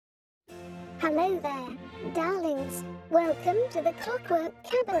Hello there, darlings. Welcome to the Clockwork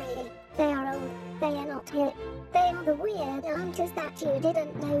Cabaret. They are old, they are not hip. They are the weird answers that you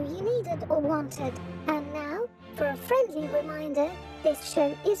didn't know you needed or wanted. And now, for a friendly reminder, this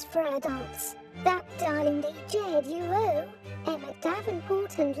show is for adults. That darling DJ duo, Emmett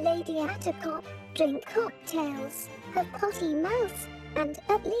Davenport and Lady Attercop, drink cocktails, have potty mouths, and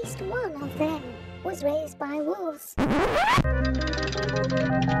at least one of them was raised by wolves.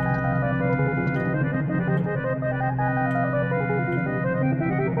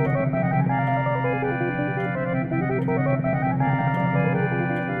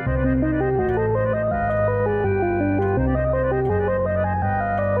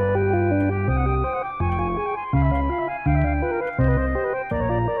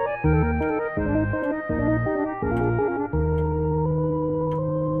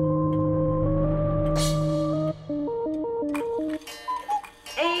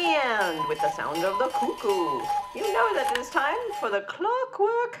 With the sound of the cuckoo, you know that it is time for the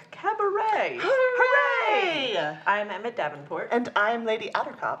Clockwork Cabaret. Hooray! I'm Emmett Davenport. And I'm Lady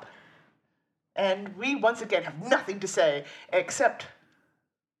Attercop. And we once again have nothing to say except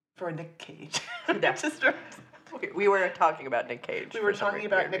for Nick Cage. We were talking about Nick Cage. We were talking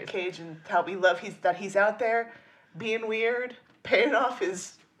about Nick Cage and how we love that he's out there being weird, paying off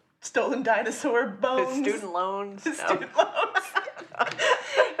his stolen dinosaur bones. His student loans. Student loans.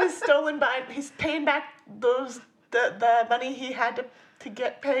 He's paying back the money he had to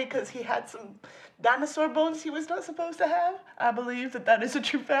get paid because he had some dinosaur bones he was not supposed to have. I believe that is a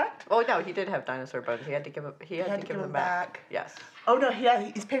true fact. Oh no, he did have dinosaur bones. He had to give them back. Yes. Oh no,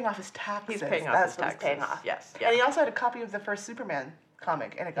 he's paying off his taxes. He's paying off his taxes. He's paying off. Yes. And he also had a copy of the first Superman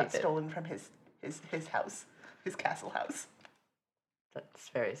comic, and it got stolen from his house, his castle house. That's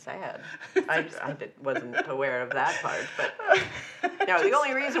very sad. I wasn't aware of that part, but no. The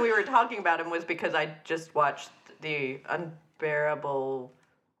only reason we were talking about him was because I just watched the unbearable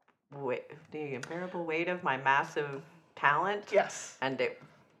weight of my massive talent. Yes. And it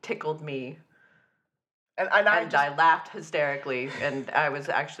tickled me. And I laughed hysterically, and I was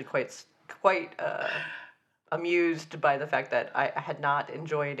actually quite amused by the fact that I had not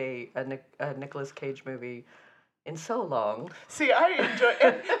enjoyed a Nicolas Cage movie in so long. See, I enjoy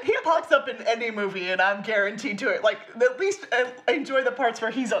it. He pops up in any movie, and I'm guaranteed to it. Like, at least I enjoy the parts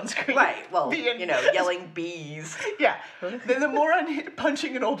where he's on screen. Right, well, yelling bees. Yeah. The more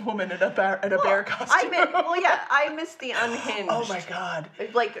punching an old woman in a bear costume. I miss the unhinged. Oh my god.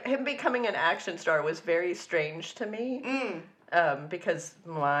 Like, him becoming an action star was very strange to me. Because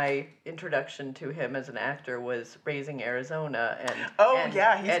my introduction to him as an actor was Raising Arizona,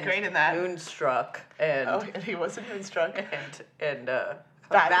 he's great in that. Moonstruck, and he was in Moonstruck, and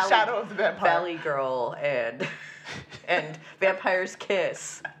Shadow of the Vampire, Valley Girl, and Vampire's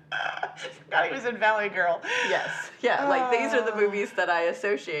Kiss. God, he was in Valley Girl. Yes, yeah, like these are the movies that I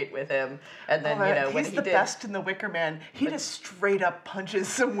associate with him. And then when he's the best in The Wicker Man. He just straight up punches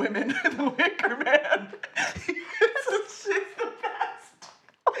some women in The Wicker Man. It's the best.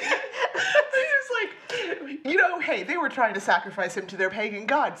 He's like, hey, they were trying to sacrifice him to their pagan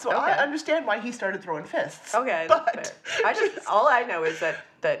god, so I understand why he started throwing fists. Okay, but all I know is that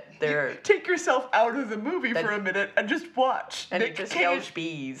they're take yourself out of the movie for a minute and just watch. And Nick just Cage yell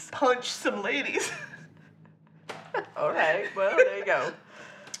bees. Punch some ladies. All right, well, there you go.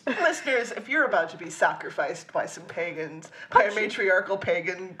 Listeners, if you're about to be sacrificed by some pagans, by a matriarchal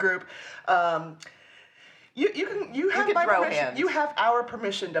pagan group, you have my permission. Hands. You have our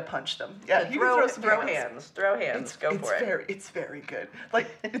permission to punch them. Yeah, you can throw hands. Throw hands. Go for it. It's very good. Like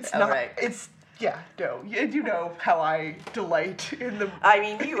it's not. Right. It's no. You know how I delight in the. I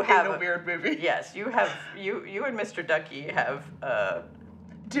mean, you have a weird movie. Yes, you have. You and Mr. Ducky have.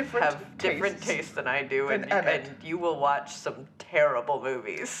 Different tastes than I do, and you will watch some terrible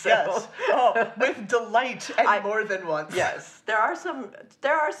movies. So. Yes, with delight and more than once. Yes, there are some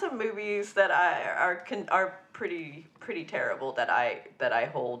movies that are pretty terrible that I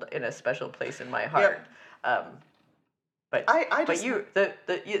hold in a special place in my heart. Yep. But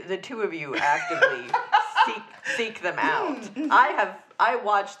the two of you actively seek them out. I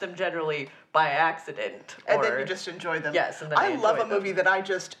watch them generally by accident. And then you just enjoy them. Yes, and then I love a movie that I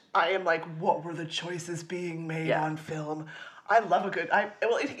am like, what were the choices being made on film? I love a good,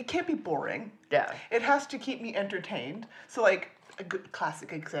 it can't be boring. Yeah. It has to keep me entertained. So like, a good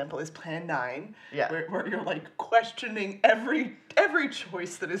classic example is Plan 9, where you're like questioning every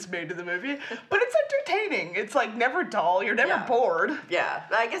choice that is made in the movie, but it's entertaining. It's like never dull. You're never bored. Yeah,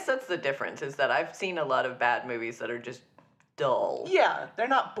 I guess that's the difference, is that I've seen a lot of bad movies that are just dull. Yeah, they're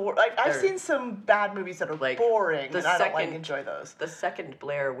not boring. Like, I've seen some bad movies that are like, boring, and I don't enjoy those. The second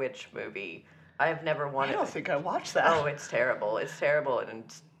Blair Witch movie, I have never wanted. I don't think I watched that. Oh, it's terrible. It's terrible, and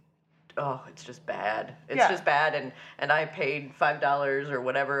it's just bad. It's just bad, and I paid $5 or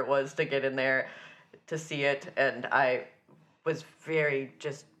whatever it was to get in there to see it, and I was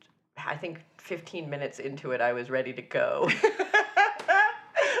I think 15 minutes into it, I was ready to go.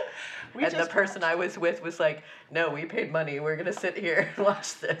 And the person I was with was like, "No, we paid money. We're gonna sit here and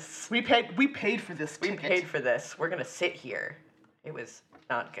watch this. We paid for this ticket. We paid for this. We're gonna sit here." It was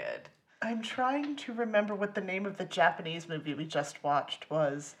not good. I'm trying to remember what the name of the Japanese movie we just watched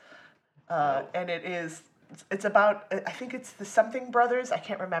was, and it's about, I think it's the something brothers. I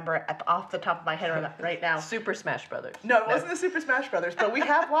can't remember it off the top of my head right now. Super Smash Brothers. No, it wasn't the Super Smash Brothers, but we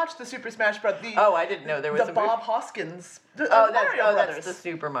have watched the Super Smash Brothers. I didn't know there was the Bob Hoskins. Mario Brothers. That's the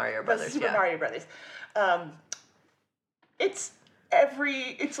Super Mario Brothers. The Super Mario Brothers. It's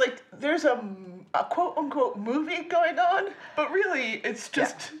like there's a quote unquote movie going on, but really it's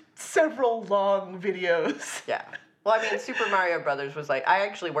just several long videos. Yeah. Well, I mean, Super Mario Brothers was like, I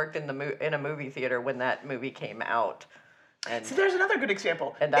actually worked in a movie theater when that movie came out. And so there's another good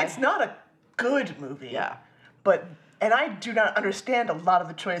example. And it's not a good movie. Yeah. And I do not understand a lot of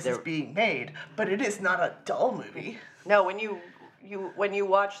the choices being made, but it is not a dull movie. No, when you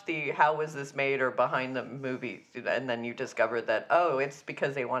watch the how was this made or behind the movie, and then you discover that, it's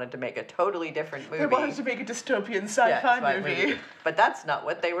because they wanted to make a totally different movie. They wanted to make a dystopian sci-fi movie. But that's not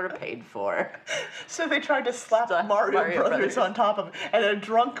what they were paid for. So they tried to slap Mario Brothers on top of it. And a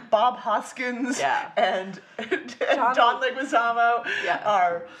drunk Bob Hoskins and John Leguizamo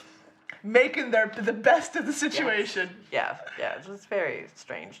are making the best of the situation. Yeah. It's very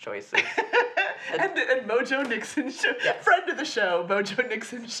strange choices. and Mojo Nixon, friend of the show, Mojo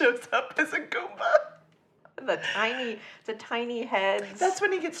Nixon shows up as a Goomba. The tiny heads. That's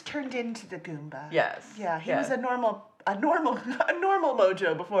when he gets turned into the Goomba. Yes. Yeah, he was a normal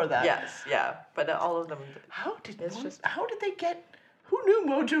Mojo before that. Yes, yeah, but all of them. How did they get? Who knew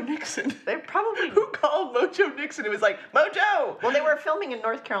Mojo Nixon? They probably. Who called Mojo Nixon? It was like, Mojo! Well, they were filming in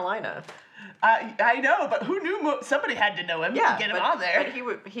North Carolina. I know, but who knew? Somebody had to know him to get him on there.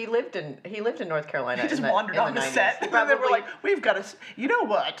 But he lived in North Carolina. He just wandered on the set. And they were like, "We've got to." You know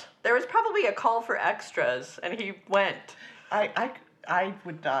what? There was probably a call for extras, and he went. I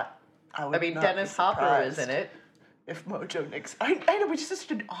would not. I mean, Dennis Hopper is in it. If Mojo Nixon, I know, it's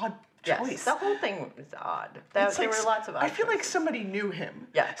just an odd choice. Yes, the whole thing is odd. There were lots of odd I feel choices. like somebody knew him.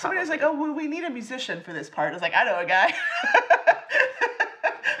 Yeah, somebody was like, "Oh, well, we need a musician for this part." I was like, "I know a guy."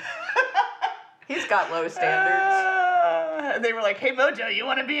 He's got low standards. They were like, "Hey, Mojo, you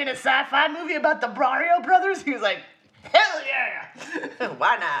want to be in a sci-fi movie about the Mario Brothers?" He was like, "Hell yeah!"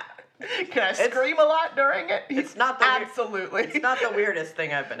 Why not? Can I scream a lot during it? It's not absolutely. It's not the weirdest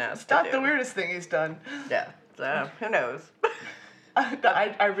thing I've been asked to do. It's not the weirdest thing he's done. Yeah. So who knows?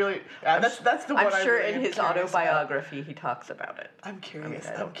 I really. That's the one. I'm sure really in his autobiography he talks about it. I'm curious.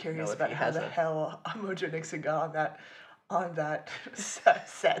 I'm curious about how the hell Mojo Nixon got on that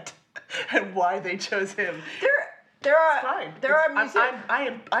set and why they chose him. There are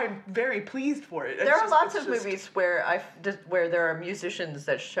I'm very pleased for it. There are lots of movies where there are musicians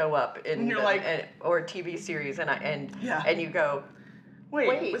that show up in or TV series and you go,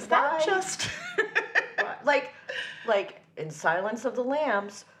 wait, was that just like in Silence of the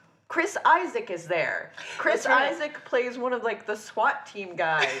Lambs, Chris Isaak is there. Chris Isaak plays one of the SWAT team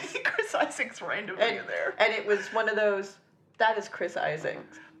guys. Chris Isaac's randomly there. And it was one of those, that is Chris Isaak.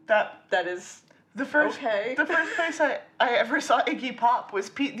 That is the first place I ever saw Iggy Pop was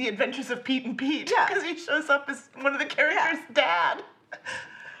The Adventures of Pete and Pete. Yeah. Because he shows up as one of the characters' dad.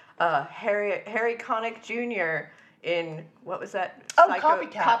 Harry Connick Jr. in, what was that?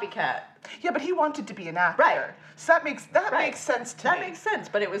 Copycat. Yeah, but he wanted to be an actor. Right. So that makes sense to me. That makes sense,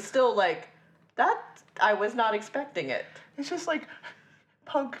 but it was still that I was not expecting it. It's just like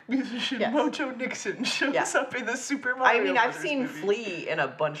punk musician Mojo Nixon shows up in the Super Mario I've seen movie. Flea in a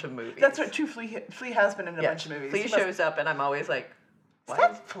bunch of movies. That's what Flea has been in a bunch of movies. Flea shows up and I'm always like, is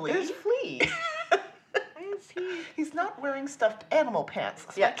that Flea? There's Flea. Why is he? He's not wearing stuffed animal pants,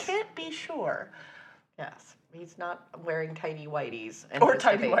 so I can't be sure. Yes. He's not wearing tidy whiteys. Or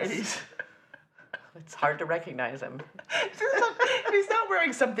tidy whiteys. It's hard to recognize him. He's not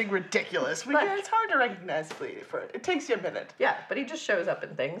wearing something ridiculous. It's hard to recognize Flea. It takes you a minute. Yeah, but he just shows up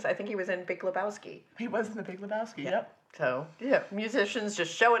in things. I think he was in Big Lebowski. He was in the Big Lebowski, yep. So, musicians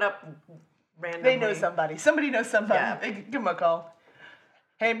just showing up randomly. They know somebody. Somebody knows somebody. Yeah. They give him a call.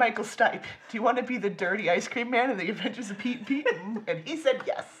 Hey, Michael Stipe, do you want to be the dirty ice cream man in The Adventures of Pete and Pete? And he said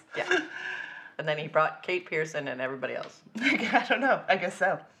yes. Yeah. And then he brought Kate Pearson and everybody else. I don't know. I guess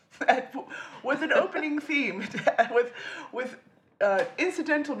so. With an opening theme, with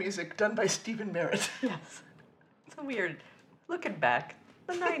incidental music done by Stephen Merritt. Yes. It's a weird. Looking back,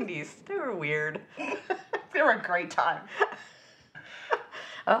 the 90s, they were weird. They were a great time.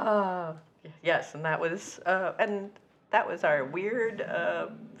 Yes, and that was our weird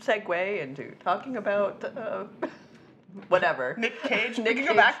segue into talking about whatever. Nick Cage. We can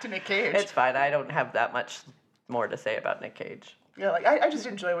go back to Nick Cage. It's fine. I don't have that much more to say about Nick Cage. Yeah, like I just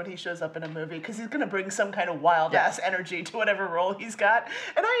enjoy when he shows up in a movie because he's gonna bring some kind of wild ass energy to whatever role he's got,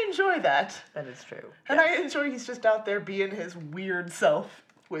 and I enjoy that. That is true. And I enjoy he's just out there being his weird self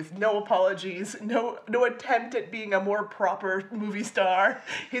with no apologies, no attempt at being a more proper movie star.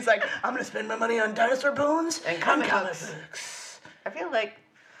 He's like, I'm gonna spend my money on dinosaur bones and comic books. I feel like,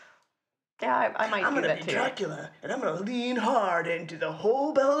 yeah, I might do that too. I'm gonna be Dracula, and I'm gonna lean hard into the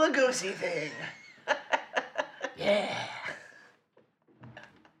whole Bela Lugosi thing. Yeah.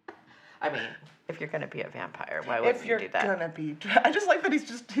 I mean, if you're gonna be a vampire, why wouldn't you do that? If you're gonna be, I just like that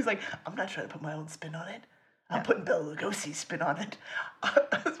he's like, I'm not trying to put my own spin on it. I'm putting Bela Lugosi's spin on it.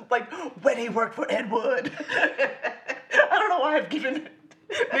 Like when he worked for Ed Wood. I don't know why I've given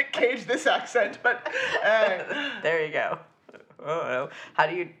Nick Cage this accent, but there you go. Oh, how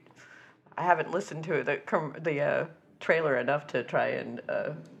do you? I haven't listened to the trailer enough to try and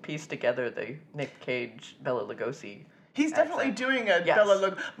piece together the Nick Cage Bela Lugosi. He's definitely doing a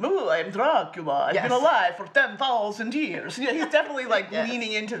Bela Lugosi. I'm Dracula. I've been alive for 10,000 years. Yeah, he's definitely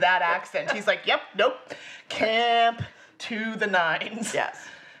leaning into that accent. He's like, yep, nope, camp to the nines. Yes.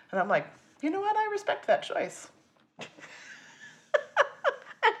 And I'm like, you know what? I respect that choice.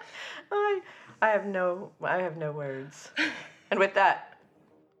 I have no words. And with that,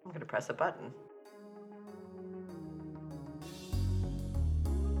 I'm gonna press a button.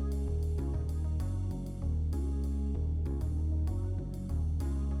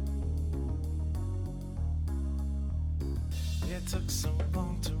 It took so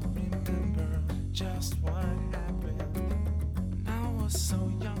long to remember just what happened. I was so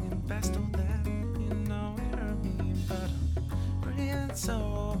young and best of that, it hurt me, but I'm breathing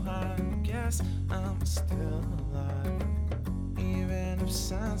so hard. I guess I'm still alive, even if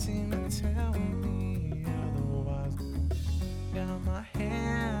signs seem to tell me otherwise. Got my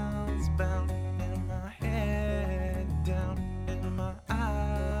hands bound and my head down and my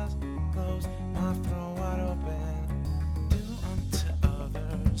eyes closed, my throat wide open.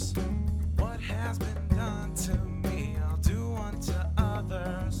 What has been done to me, I'll do unto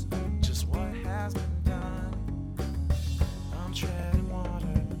others. Just what has been done. I'm treading water,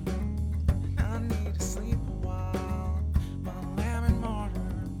 and I need to sleep a while. My lamb and martyr,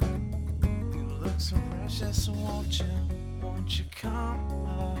 you look so precious, so won't you come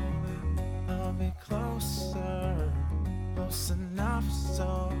a bit closer, close enough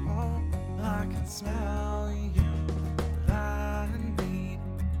so I can smell you. I need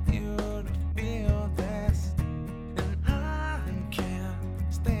you to feel this, and I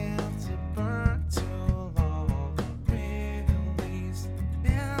can't stand to burn too long. Release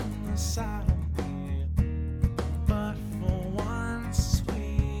inside of me, but for one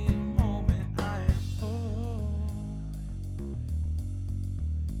sweet moment I am whole.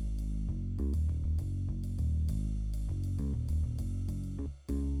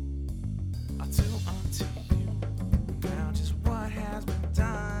 I'll do unto you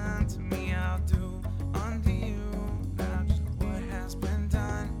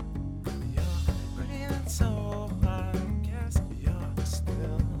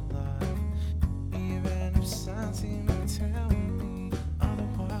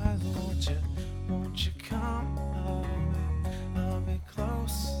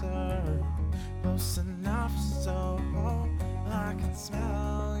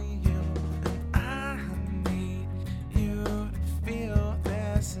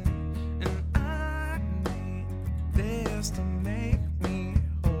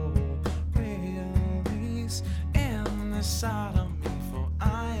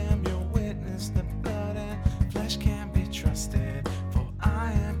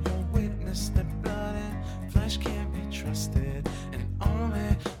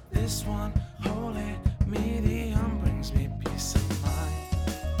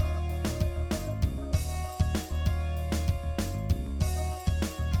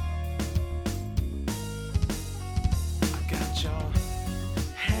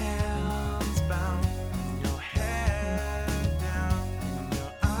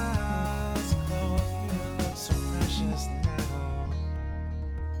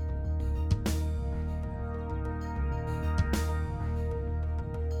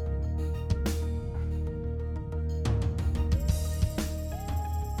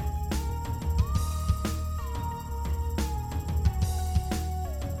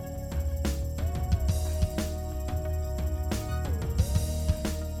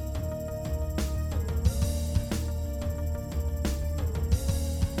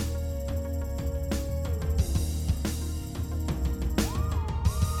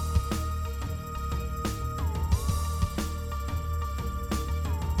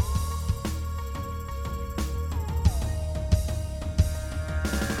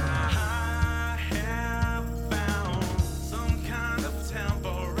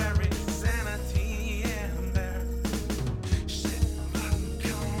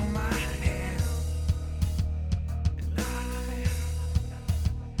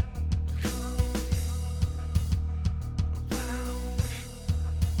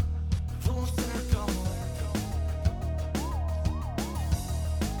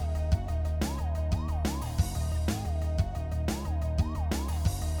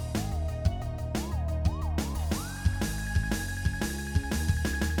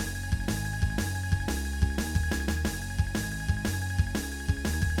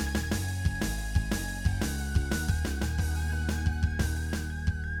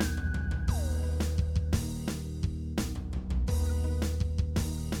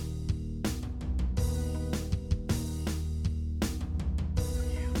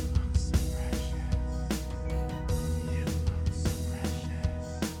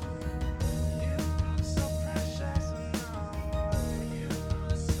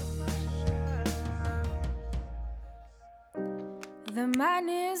The man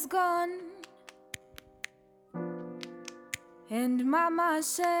is gone, and Mama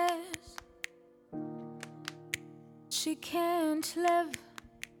says she can't live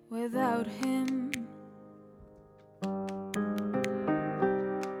without him.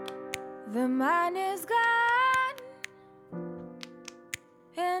 The man is gone,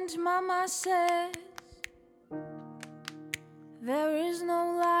 and Mama says there is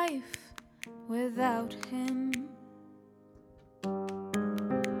no life without him.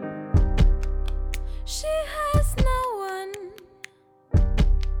 She has no one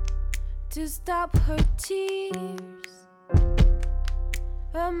to stop her tears,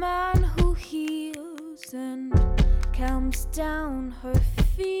 a man who heals and calms down her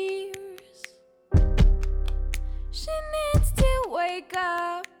fears. She needs to wake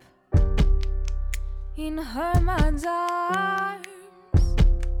up in her man's arms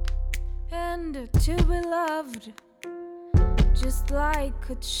and to be loved just like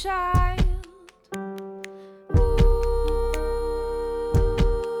a child.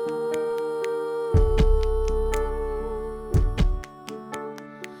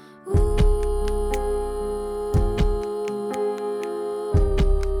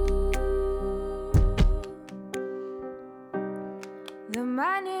 The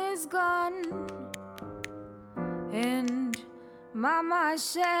man is gone, and Mama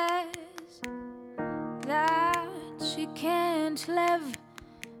says that she can't live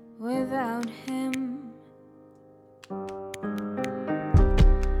without him.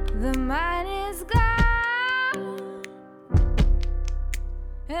 The man is gone,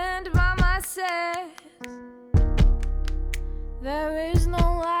 and Mama says there is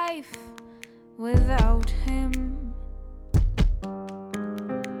no life without him.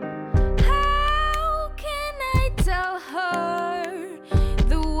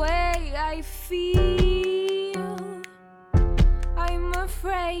 I feel I'm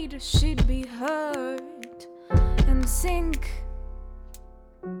afraid she'd be hurt and sink.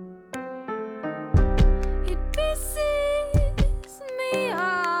 It pisses me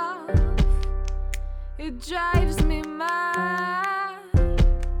off, it drives me mad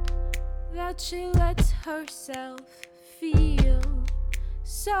that she lets herself feel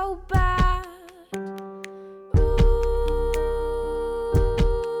so bad.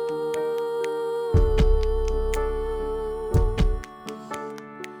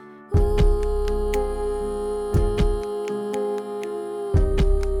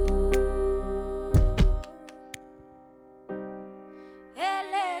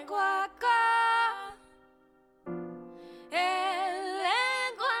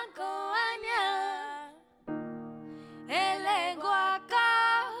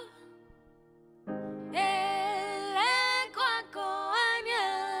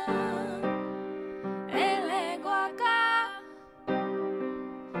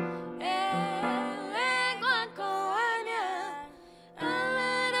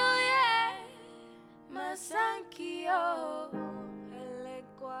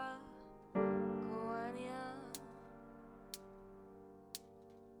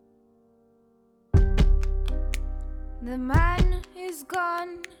 The man is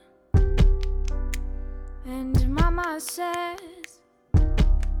gone, and Mama says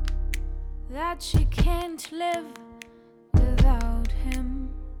that she can't live without him.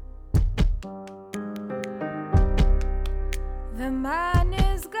 The man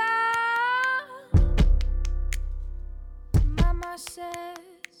is gone, Mama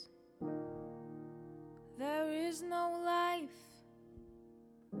says there is no life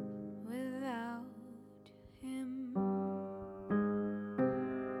without him.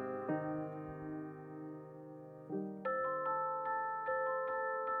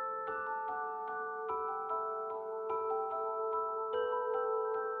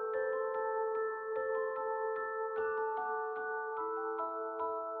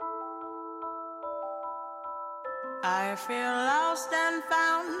 I feel lost and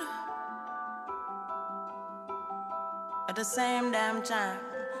found at the same damn time.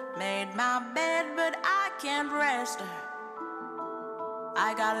 Made my bed, but I can't rest.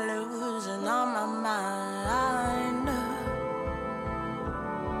 I got losing on my mind.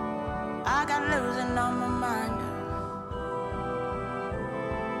 I got losing on my mind.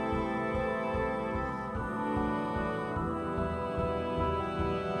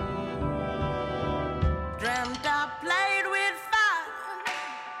 Dreamt I played with fire,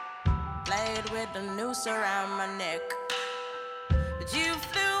 played with the noose around my neck, but you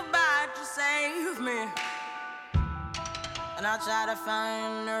flew by to save me, and I try to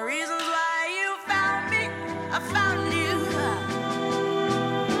find the reasons why you found me. I found you.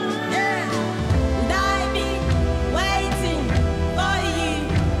 Yeah. And I've been waiting for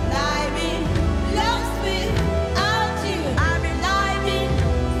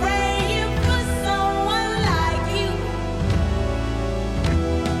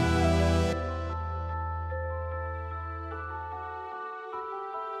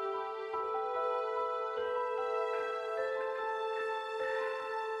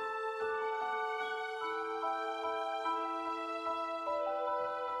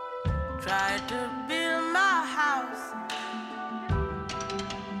Tried to build my house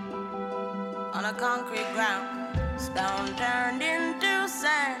on a concrete ground. Stone turned into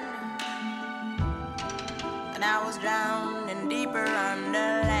sand, and I was drowning deeper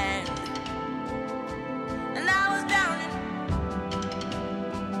under land. And I was drowning.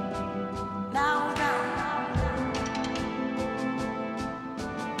 And I was drowning.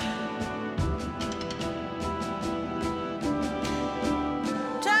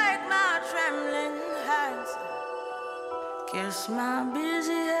 Take my trembling hands, kiss my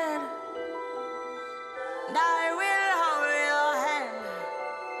busy head, and I will hold your hand,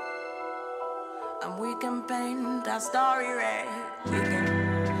 and we can paint our story red.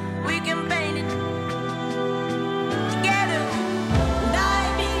 We can paint it together. And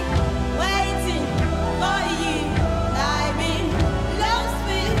I've been waiting for you. I've been lost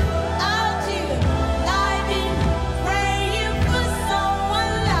without you. And I've been praying for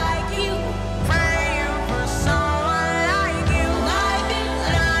someone like you. Praying for someone like you. And I've been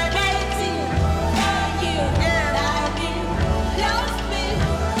waiting for you. And I've been lost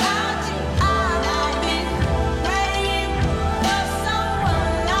without you. And I've been praying for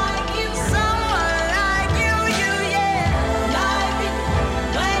someone like you. Someone like you, yeah. And I've been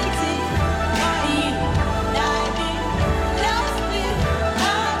waiting for you. And I've been lost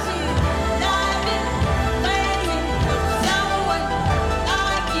without you. And I've been waiting for someone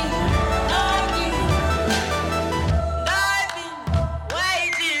like you, like you. And I've been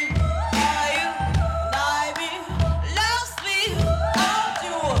waiting for you. And I've been lost without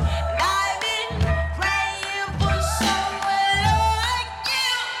you. And I've been praying for someone like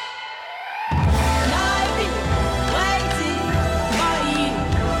you. And I've been waiting for you.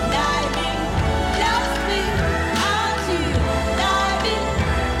 And I've been lost without you. And I've been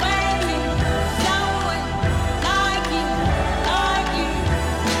waiting for someone like you, like you.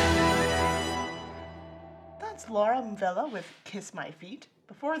 That's Laura Mvilla with Kiss My Feet.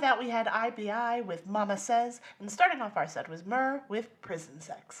 Before that, we had IBI with Mama Says, and starting off our set was Myrrh with Prison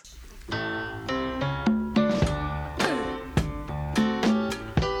Sex. I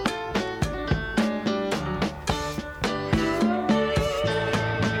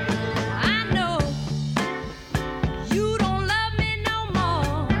know you don't love me no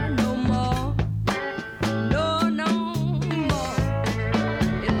more, no more, no more.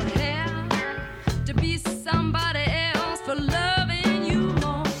 It would have to be somebody else for loving you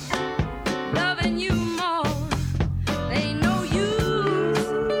more, loving you more. Ain't no use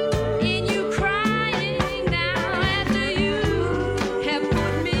in you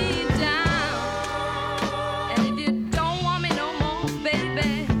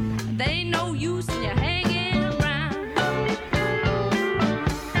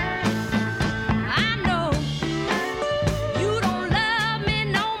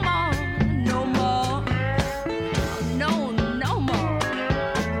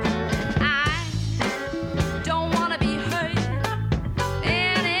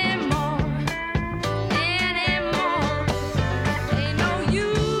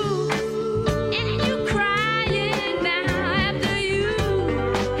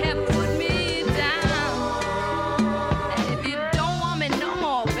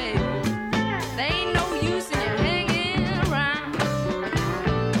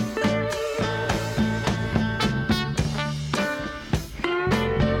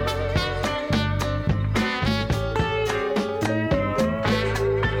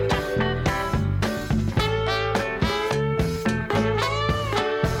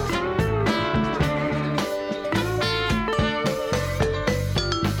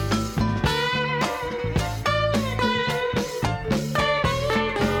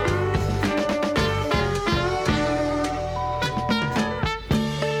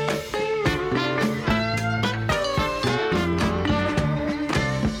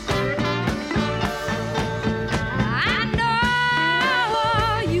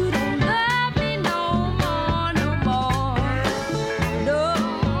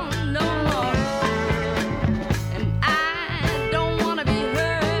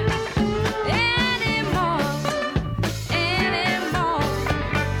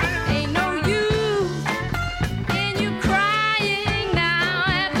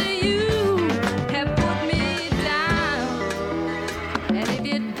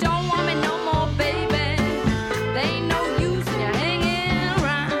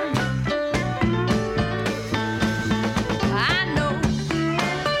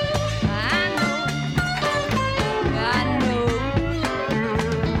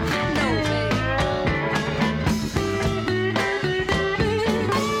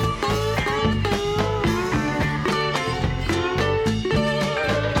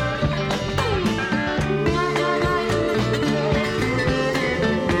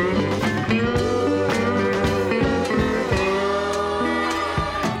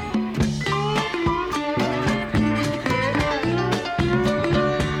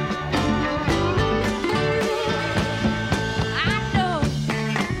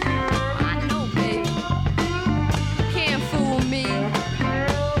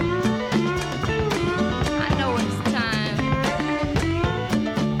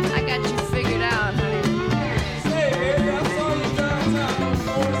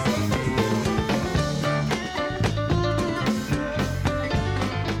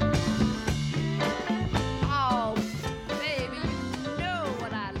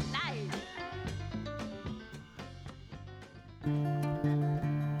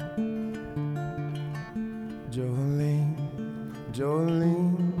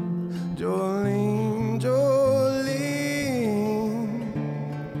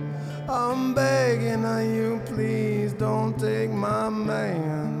I'm begging of you, please don't take my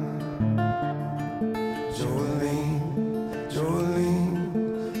man. Jolene,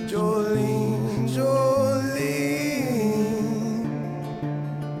 Jolene, Jolene, Jolene.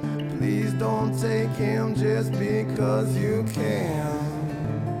 Please don't take him just because you can.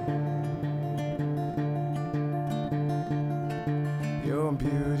 Your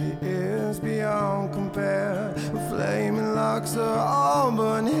beauty is beyond compare, with flaming locks of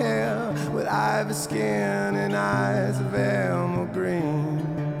auburn hair, with ivy skin and eyes of emerald green.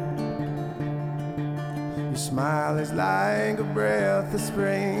 Your smile is like a breath of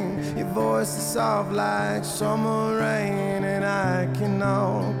spring, your voice is soft like summer rain, and I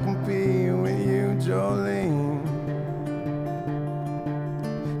cannot compete with you, Jolene.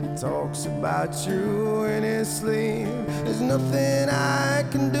 Talks about you in his sleep. There's nothing I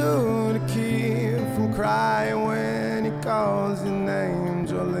can do to keep from crying when he calls your name,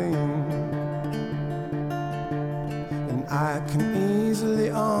 Jolene. And I can easily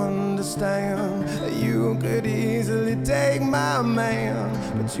understand that you could easily take my man,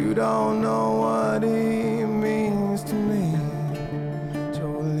 but you don't know what he means to me.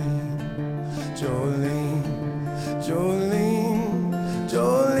 Jolene, Jolene, Jolene,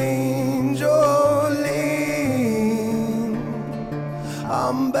 Jolene, Jolene.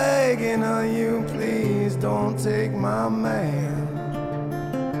 I'm begging of you, please don't take my man.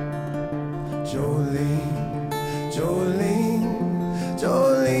 Jolene, Jolene,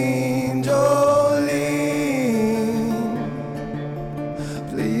 Jolene, Jolene.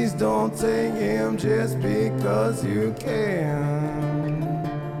 Please don't take him just because you can.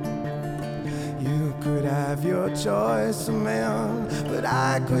 You could have your choice of man, but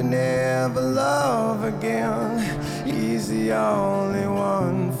I could never love again. He's the only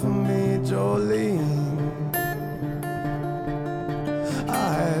one for me, Jolene.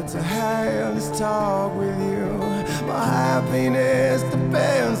 I had to have this talk with you. My happiness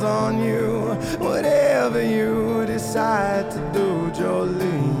depends on you. Whatever you decide to do,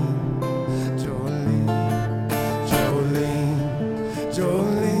 Jolene, Jolene, Jolene,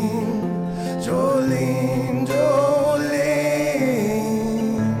 Jolene, Jolene, Jolene.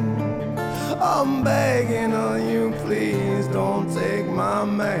 I'm begging of you, please don't take my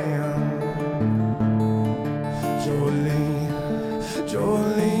man. Jolene,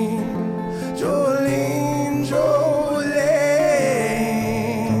 Jolene, Jolene, Jolene.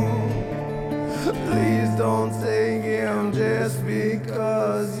 Please don't take him just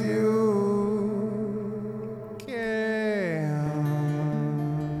because you can.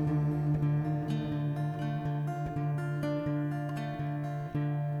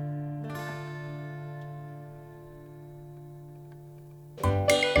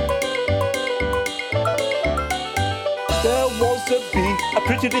 There was a bee, a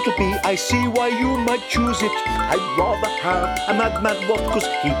pretty little bee. I see why you might choose it. I'd rather have a madman wasp, 'cause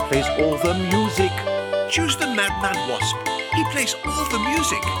he plays all the music. Choose the madman wasp. He plays all the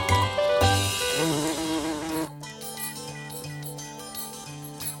music.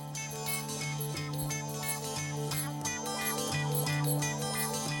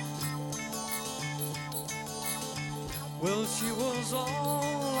 Well, she was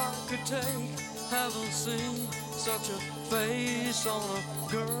all I could take. Haven't seen such a face on a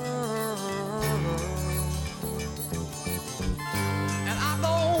girl. And I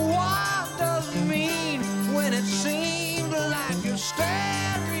know what does it mean when it seems like you're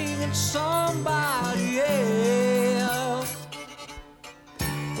staring at somebody else.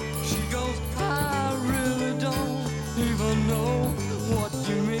 She goes, I really don't even know what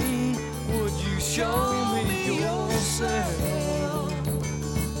you mean. Would you show me yourself?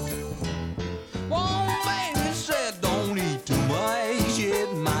 One baby said, don't eat too much, it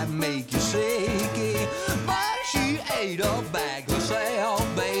might make you sick. But she ate a bag herself,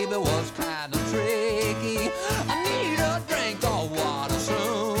 baby was kinda tricky. I need a drink of water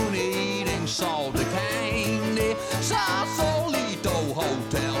soon, eating salty candy. Sausalito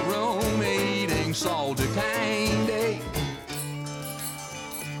hotel room, eating salty candy.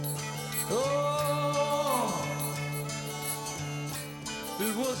 Oh,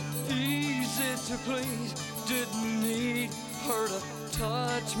 it was easy to please, didn't need her to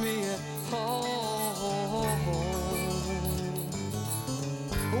touch me at all.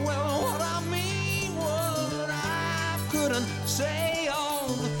 Well, what I mean was that I couldn't say all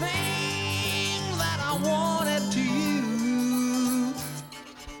the things that I wanted to you.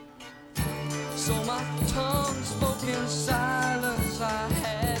 So my tongue spoke in silence, I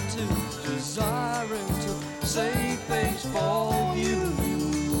had to, desiring to save face for you.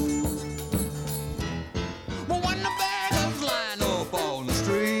 But when the beggars line up on the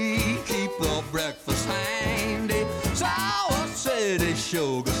street,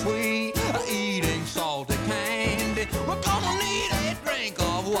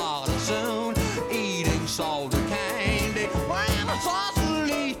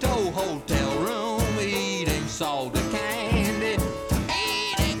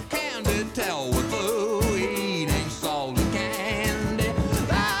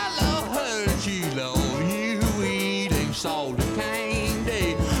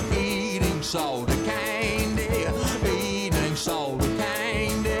 soda candy, eating soda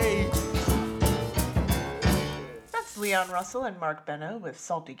candy. That's Leon Russell and Mark Benno with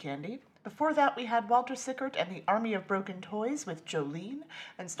Salty Candy. Before that, we had Walter Sickert and the Army of Broken Toys with Jolene.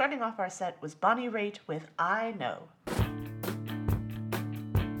 And starting off our set was Bonnie Raitt with I Know.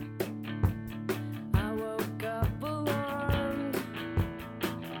 I woke up alarmed.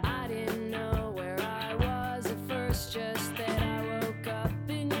 I didn't know where I was at first, just that I woke up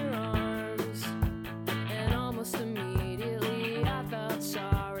in your arms. And almost immediately I felt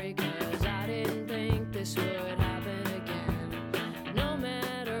sorry, 'cause I didn't think this would happen again. No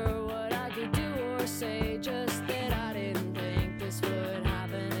matter what I could do or say, just that I didn't think this would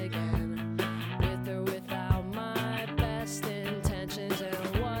happen again. With or without my best intentions,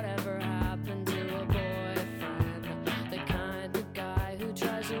 and whatever happened to a boyfriend, the kind of guy who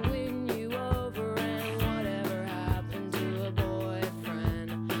tries to win you over. And whatever happened to a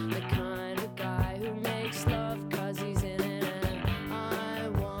boyfriend, the kind of guy who makes love 'cause he's in it. And I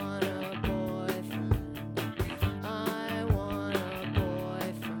want a boyfriend. I want a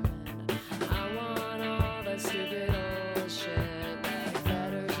boyfriend. I want all that stupid old shit, like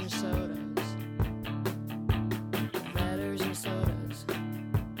feathers and sodas. Feathers and sodas.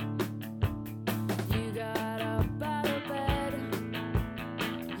 You got up out of bed.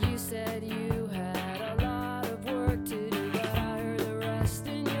 You said you had a lot of work to do, but I heard the rest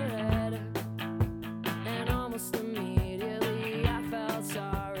in your head. And almost immediately I felt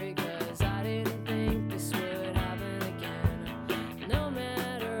sorry, 'cause I didn't think this would happen again. No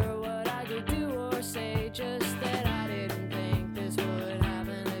matter what I could do or say, just that I didn't think this would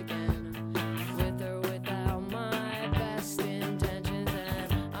happen again. With or without my best intentions.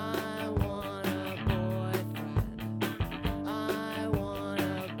 And I want a boyfriend. I want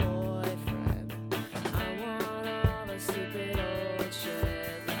a boyfriend. I want all the stupid old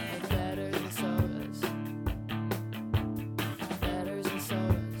shit, like feathers and sodas. Feathers and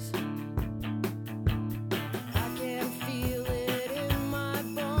sodas. I can feel it in my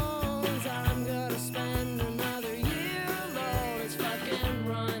bones. I'm gonna spend another year alone. It's fucking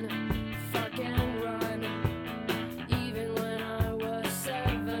run, fucking run. Even when I was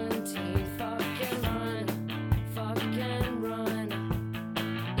 17, fucking run, fucking run.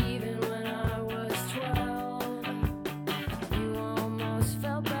 Even when I was 12, you almost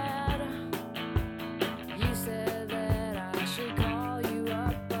felt bad. You said that I should call you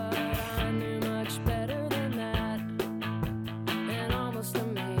up, but I knew much better than that. And almost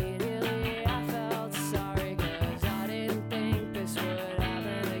immediately I felt sorry, 'cause I didn't think this would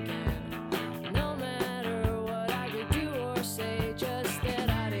happen again. No matter what I could do or say, just that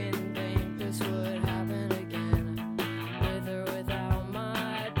I didn't think this would happen again. With or without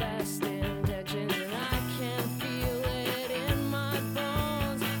my best intentions. And I can feel it in my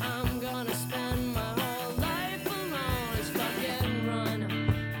bones. I'm gonna spend my whole life alone. It's fucking run,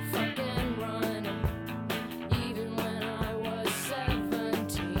 fucking run. Even when I was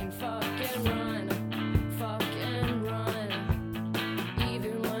 17, fucking run, fucking run.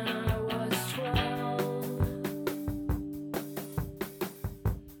 Even when I was 12.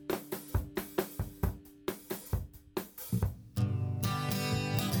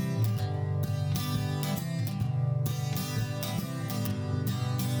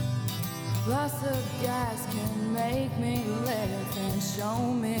 Lots of guys can make me laugh and show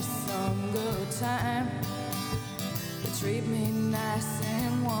me some good time. They treat me nice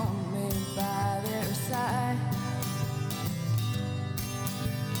and want me by their side.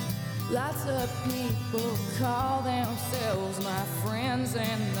 Lots of people call themselves my friends,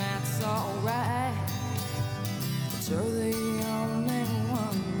 and that's alright. But you're the only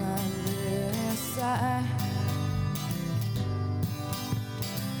one I let inside.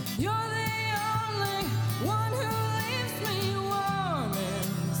 You're the only one who leaves me warm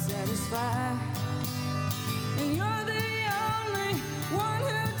and satisfied. And you're the only one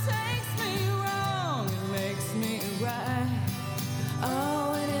who takes me wrong and makes me right.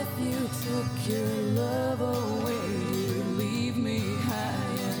 Oh, and if you took your love away, you'd leave me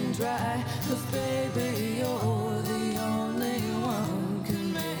high and dry. 'Cause baby, you're the only one who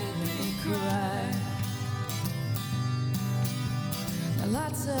can make me cry. Now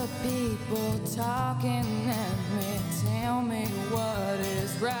lots of people talking at me, tell me what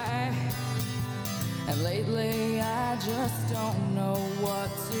is right. And lately I just don't know what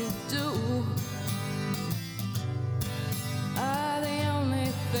to do. The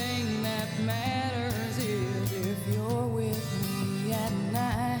only thing that matters is if you're with me at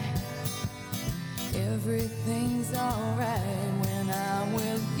night. Everything's alright when I'm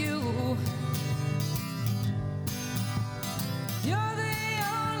with you. You're the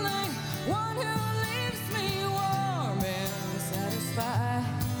only one who leaves me warm and satisfied.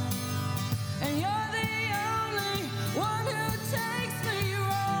 And you're the only one who takes me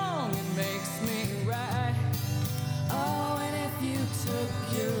wrong and makes me right. Oh, and if you took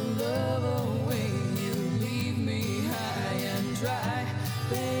your love away, you leave me high and dry.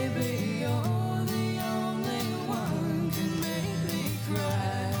 Baby, you're the only one can make me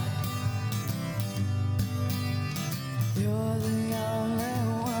cry. You're the only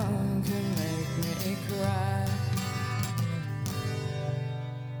one can make me cry.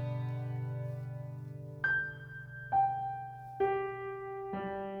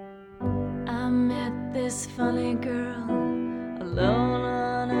 I met this funny girl alone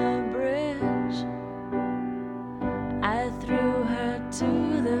on a bridge. I threw her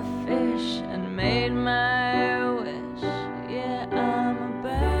to the fish and made my wish. Yeah, I'm a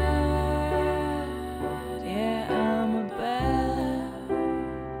bad, yeah, I'm a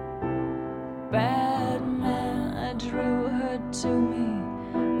bad man. I drew her to me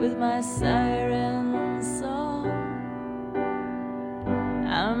with my siren song.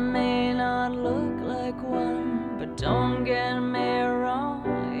 I may not look like one, but don't get me wrong.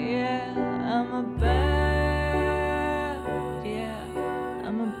 Yeah, I'm a bad, yeah,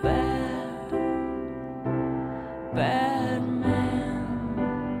 I'm a bad man.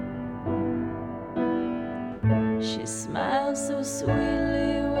 She smiled so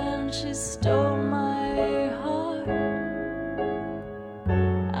sweetly when she stole my heart.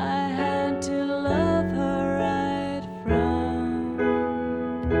 I had to love her right from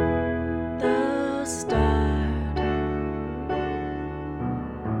the start.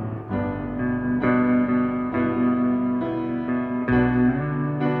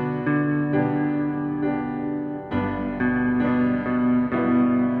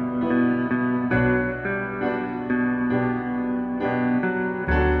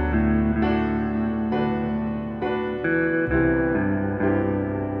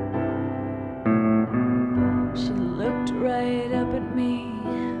 She looked right up at me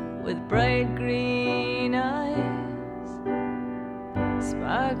with bright green eyes,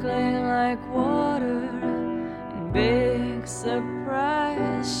 sparkling like water in big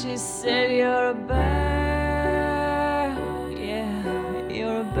surprise. She said, "You're a bad, yeah,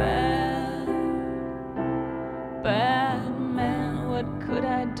 you're a bad man." What could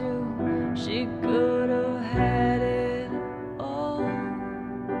I do? She could have had it all.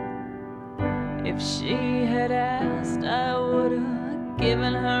 If she had asked, I would have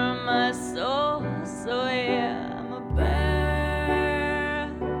given her my soul. So yeah, I'm a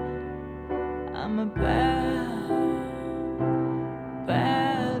bad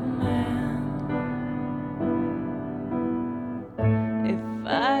man. If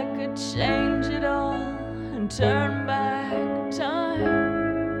I could change it all and turn back time,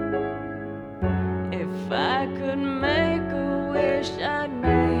 if I could make a wish, I'd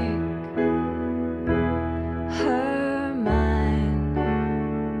make her mine.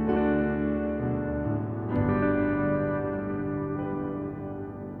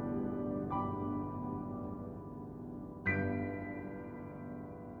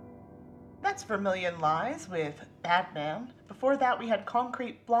 That's Vermilion Lies with Bad Man. Before that, we had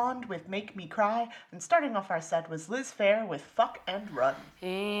Concrete Blonde with Make Me Cry. And starting off our set was Liz Phair with Fuck and Run. And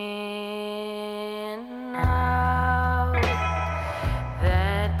now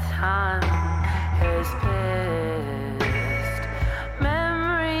that time has passed,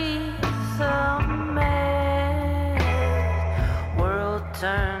 memories of mad, world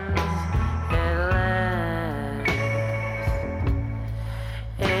turns at last.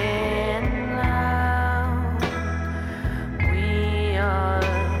 And now we are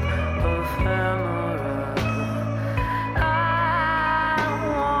ephemeral. I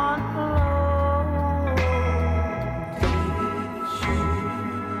want love.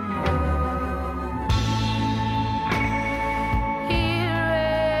 Here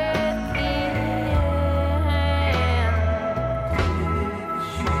at the end,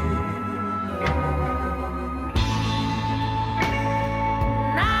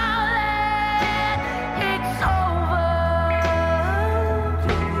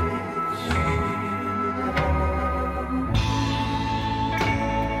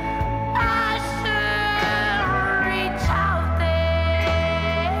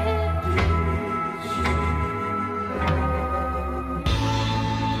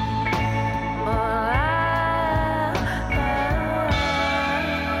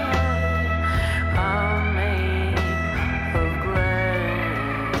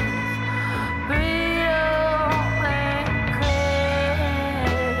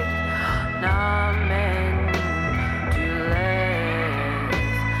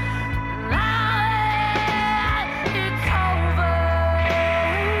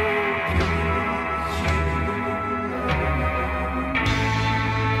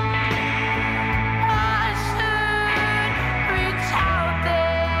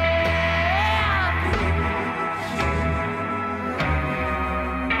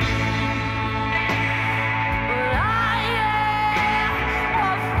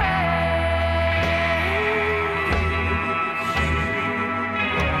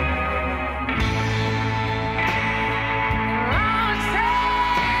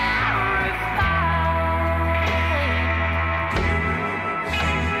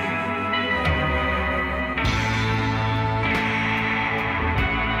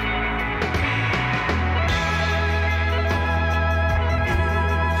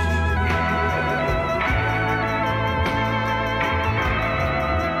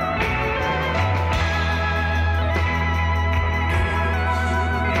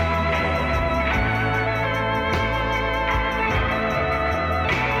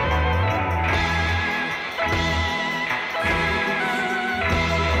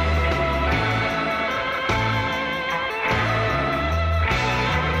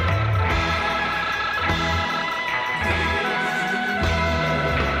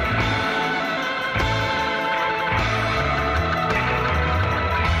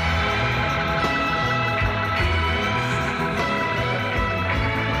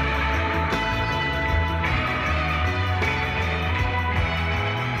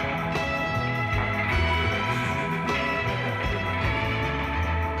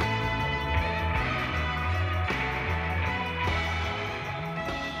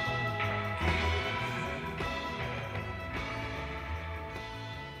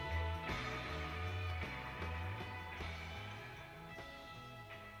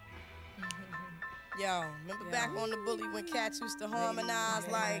 Yo, remember back on the bully when cats used to harmonize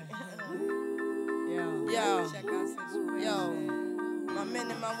like, yo, my men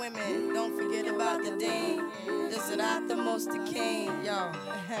and my women, don't forget about the dean. This is not the most the king, yo.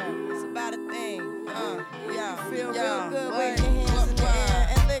 It's about a thing, yo. Feel real good, wave your hands in the air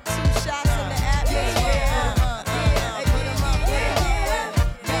and lick 2 shots in the atmosphere.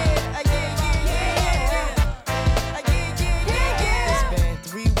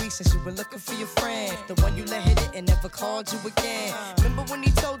 Since you were looking for your friend, the one you let hit it and never called you again. Remember when he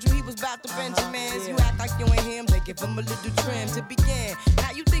told you he was about to Benjamins? You act like you ain't him, they give him a little trim to begin.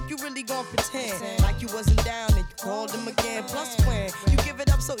 Now you think you really gon' pretend like you wasn't down and you called him again. Plus when you give it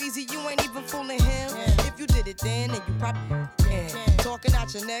up so easy, you ain't even fooling him. If you did it then you probably talking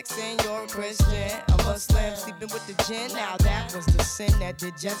out your neck saying you're a Christian, a Muslim, sleeping with the gin. Now that was the sin that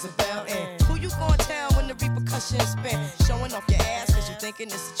did Jezebel in. Who you gon' tell when the repercussions spin? Showing off your ass cause you thinking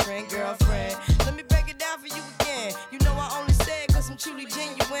it's a trend, girlfriend. Let me break it down for you again. You know I only say it cause I'm truly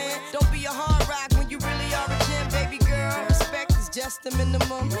genuine. Don't be a hard rock when you really are a gem, baby girl. Respect is just the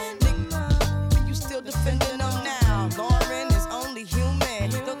minimum. Nigga, you still defending them now. Lauren is only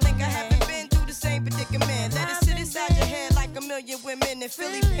human. Don't think I haven't been through the same predicament. Let it sit inside your head like a million women in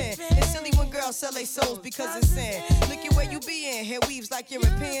Philly pen. It's silly when girls sell their souls because it's sin. Look at where you be in. Hair weaves like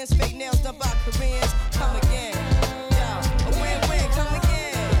Europeans. Fake nails done by Koreans. Come again. Yo, a win-win. Come again.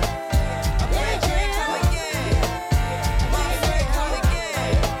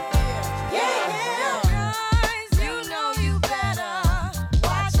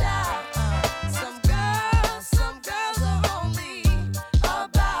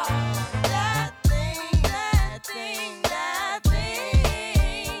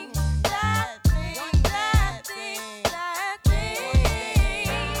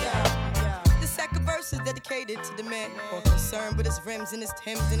 Dedicated to the man, more concerned with his rims and his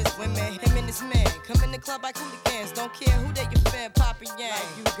Timbs and his women. Him and his man come in the club like hooligans. Don't care who they your fan, Papa Yang.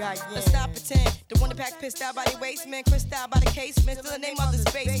 Let's stop pretend. The one that pack pissed out by the waist, man. Crissed out by the casement. Still the name of the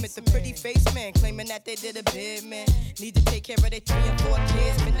basement. The pretty face man claiming that they did a bid, man. Need to take care of their 3 and 4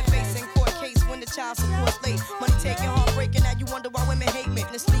 kids. Been the face in court case when the child support's late. Money taking, heartbreaking. Now you wonder why women hate men.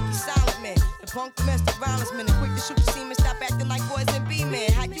 The sneaky silent man. The punk domestic violence man. The quick to shoot the semen. Stop acting like boys and be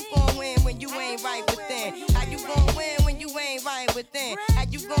men. How you gon' win when you ain't right within? How you gon' win when you ain't right within? How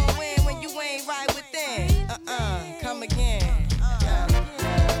you gon' win when you ain't right within? Come again.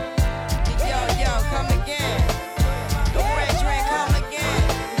 Yo, come again. The red drink, come again.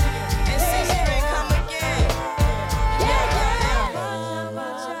 And 6 drink, come again.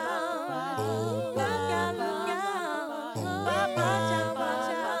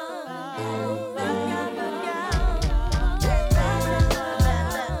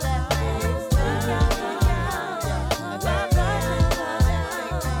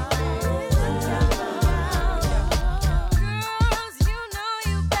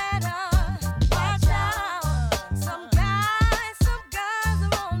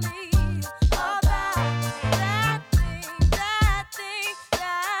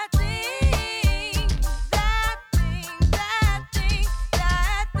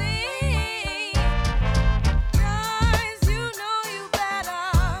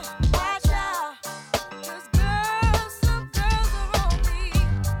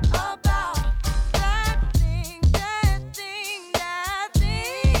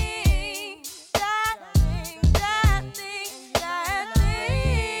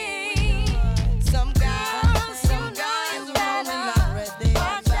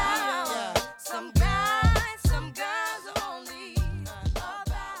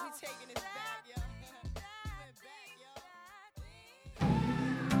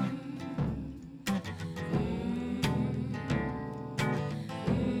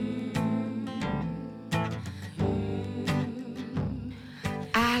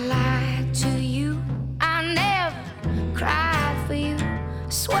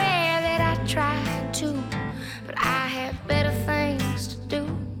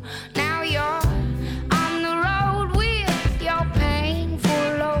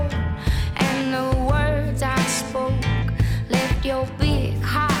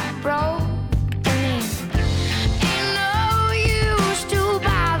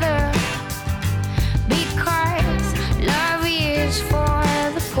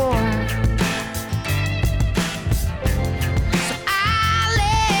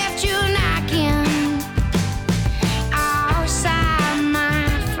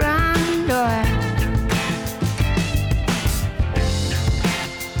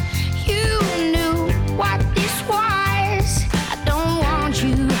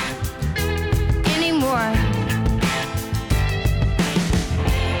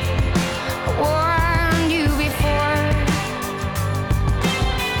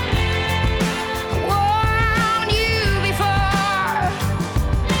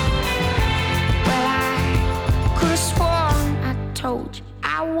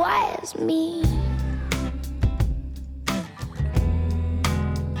 was me.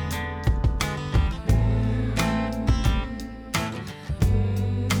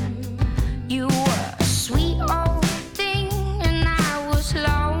 You were a sweet old thing, and I was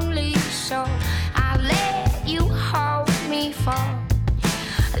lonely, so I let you hold me for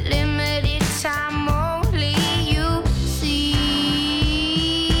a limited time only. You see,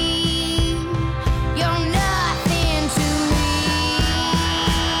 you're nothing to me,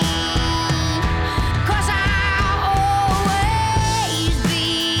 'cause I'll always be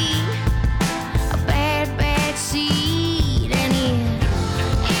a bad, bad seed, and it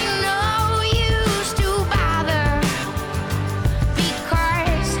ain't no use to bother,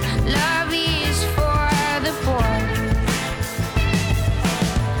 because love is for the poor.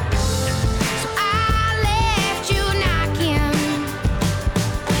 So I left you knocking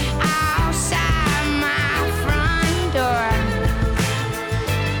outside my front door.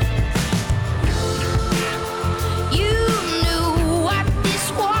 You knew what this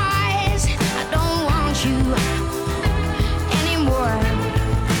was. I don't want you anymore.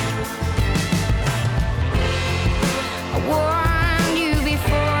 I warned you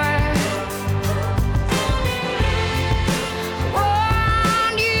before. I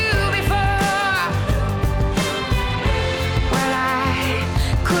warned you before. Well, I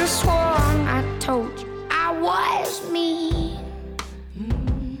could have sworn I told you I was mean.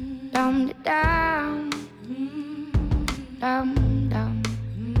 Dum da dum, dum dum.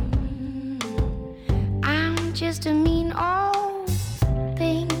 I'm just a mean old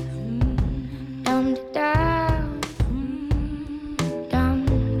thing. Dum da dum,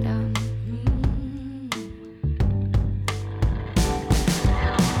 dum.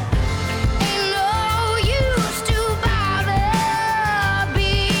 Ain't no use to bother,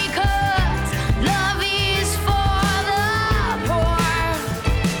 because love is for the poor.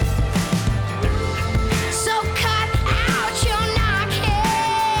 So cut out your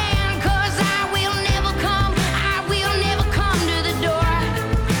knocking, 'cause I will never come to the door.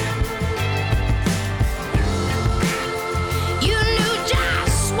 You knew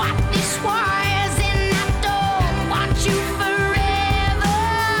just what this was, and I don't want you forevermore.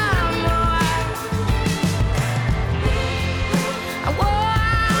 I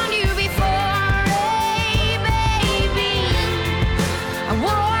warned you before, hey baby. I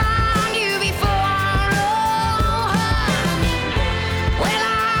warned you before, oh honey. Well,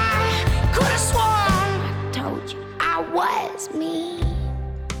 I could have sworn I told you I was me.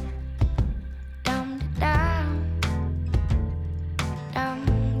 Dum da dum,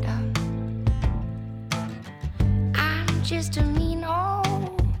 dum. I'm just a mean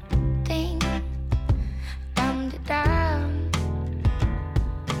old thing. Dum da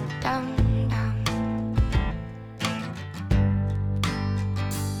dum, dum.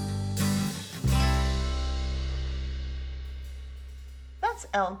 That's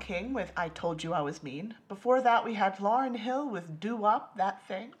Elle King with I Told You I Was Mean. Before that, we had Lauryn Hill with Do Wop, That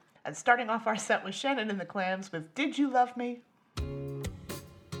Thing. And starting off our set was Shannon and the Clams with Did You Love Me?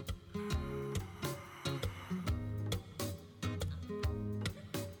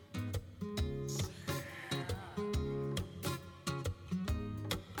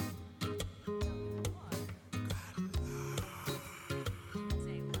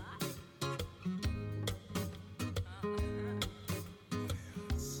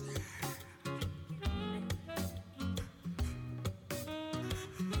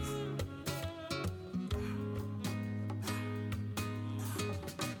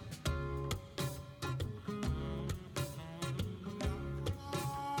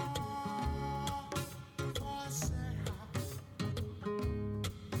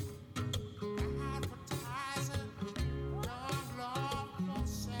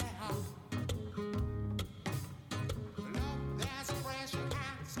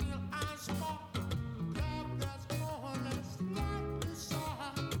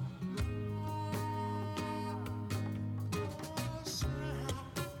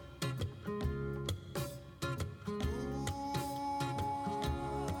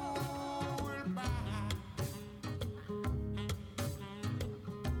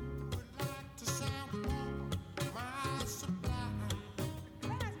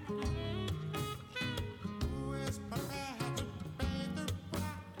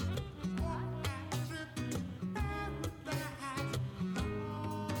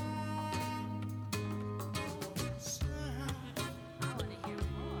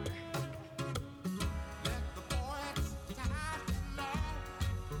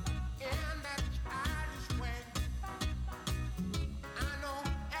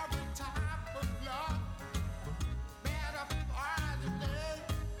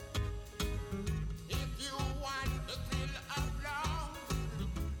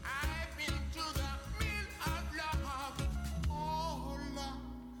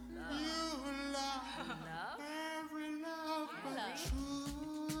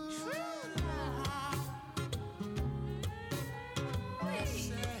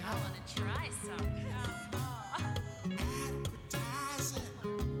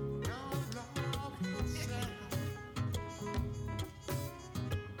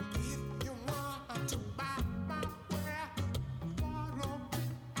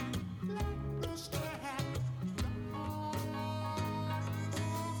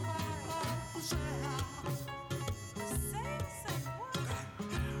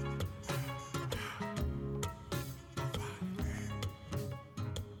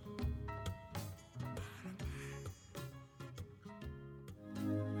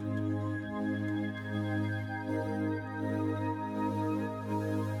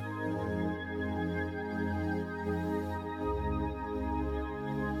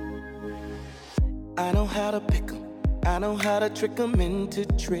 I know how to pick 'em. I know how to trick 'em into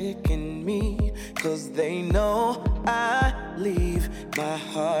tricking me. 'Cause they know I leave my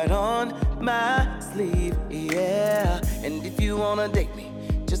heart on my sleeve, yeah. And if you wanna date me,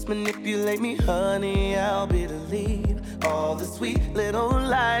 just manipulate me, honey, I'll be the lead. All the sweet little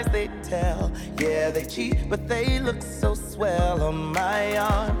lies they tell, yeah, they cheat, but they look so swell on my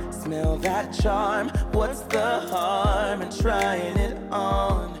arm. Smell that charm, what's the harm in trying it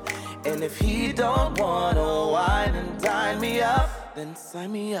on? And if he don't wanna wine and dine me up, then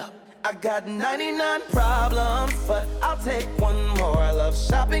sign me up. I got 99 problems, but I'll take one more. I love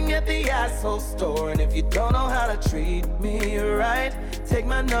shopping at the asshole store. And if you don't know how to treat me right, take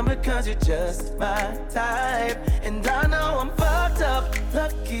my number 'cause you're just my type. And I know I'm fucked up,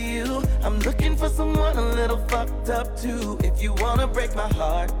 lucky you. I'm looking for someone a little fucked up too. If you wanna break my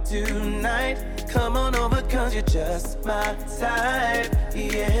heart tonight, come on over 'cause you're just my type,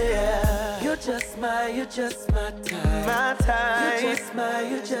 yeah. You're just my type. My type. You're just my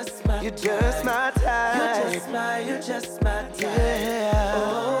You're just my type. You're just my type. Yeah.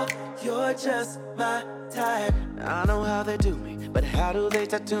 Oh, you're just my type. I know how they do me, but how do they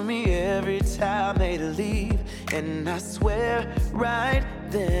tattoo me every time they leave? And I swear right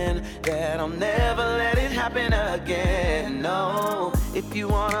then that I'll never let it happen again. No, if you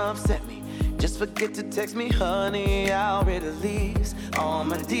wanna upset me, just forget to text me, honey, I'll release all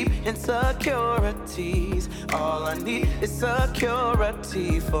my deep insecurities. All I need is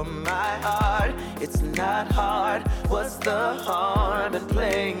security for my heart. It's not hard, what's the harm in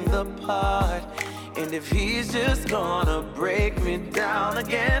playing the part? And if he's just gonna break me down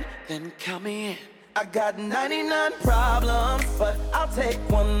again, then count me in. I got 99 problems, but I'll take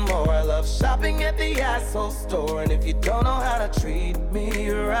one more. I love shopping at the asshole store. And if you don't know how to treat me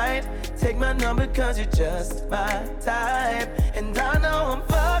right, take my number 'cause you're just my type. And I know I'm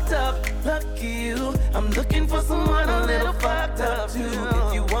fucked up, lucky you. I'm looking for someone a little fucked up too.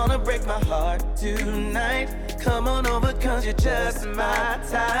 If you wanna break my heart tonight, come on over 'cause you're just my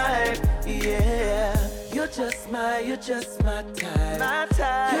type, yeah. You're just my type. My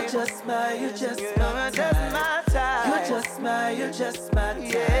type. You're just my type. You're just my type. You're just my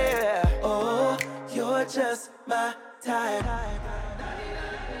type. Yeah. Oh, you're just my type.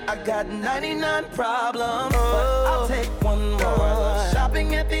 I got 99 problems, but I'll take one more.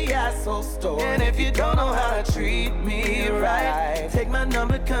 Shopping at the asshole store. And if you don't know how to treat me right, take my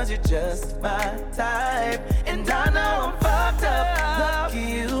number 'cause you're just my type. And I know I'm fucked up, lucky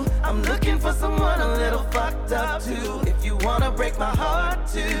you. I'm looking for someone a little fucked up too. If you wanna break my heart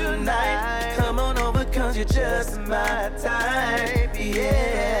tonight, come on over 'cause you're just my type,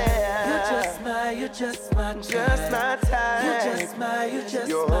 yeah. You're just my type. You're just my type. You're just my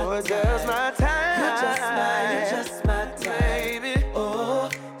type. You're just my type, baby. Oh,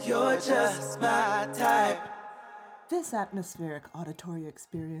 you're just my type. This atmospheric auditory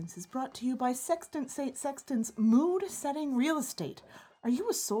experience is brought to you by Sextant St. Sextant's mood-setting real estate. Are you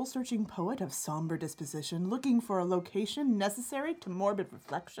a soul-searching poet of somber disposition looking for a location necessary to morbid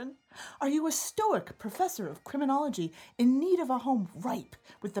reflection? Are you a stoic professor of criminology in need of a home ripe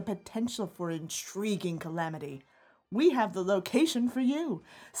with the potential for intriguing calamity? We have the location for you.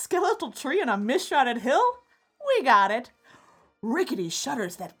 Skeletal tree on a mist-shrouded hill? We got it. Rickety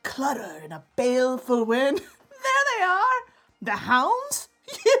shutters that clutter in a baleful wind? There they are. The hounds?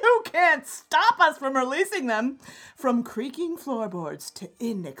 You can't stop us from releasing them. From creaking floorboards to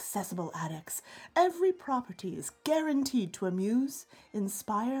inaccessible attics, every property is guaranteed to amuse,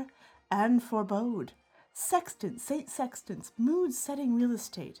 inspire, and forebode. Sextant St. Sextant's mood-setting real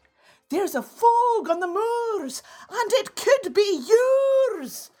estate. There's a fog on the moors, and it could be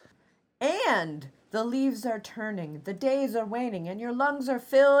yours. And the leaves are turning, the days are waning, and your lungs are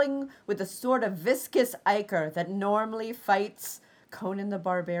filling with a sort of viscous ichor that normally fights Conan the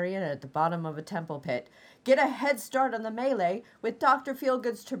Barbarian at the bottom of a temple pit. Get a head start on the melee with Dr.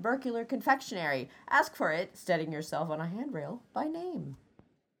 Feelgood's Tubercular Confectionery. Ask for it, steadying yourself on a handrail by name.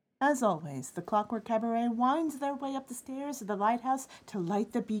 As always, the Clockwork Cabaret winds their way up the stairs of the lighthouse to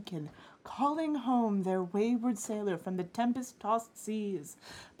light the beacon, calling home their wayward sailor from the tempest-tossed seas.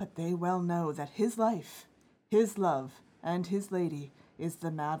 But they well know that his life, his love, and his lady is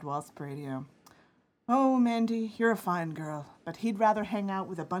the Mad Wasp Radio. Oh, Mandy, you're a fine girl, but he'd rather hang out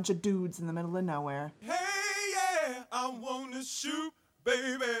with a bunch of dudes in the middle of nowhere. Hey, yeah, I wanna shoot,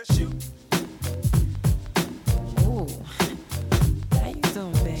 baby, shoot. Oh, how you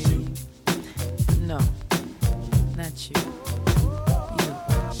doing, baby? No, not you.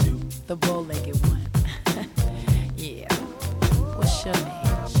 You, the bow-legged one. Yeah. What's your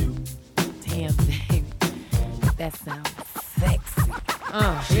name? Damn, baby, that sounds sexy.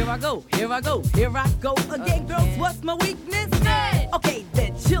 Here I go, here I go, here I go again, girls. What's my weakness? Okay,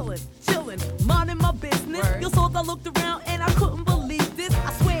 then chillin', minding my business. You saw I looked around and I couldn't believe this.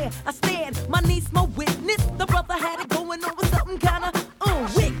 I swear, I stared, my niece, my witness. The brother had it going on with something kinda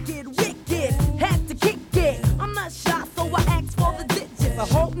wicked. Had to kick it. I'm not shy, so I asked for the digits. I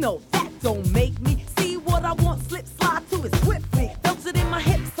hope no, that don't make me see what I want. Slip, slide to it swiftly. Felt it in my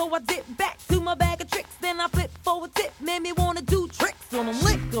hips, so I dip back to my bag of tricks. Then I flip for a tip, made me wanna do tricks on them,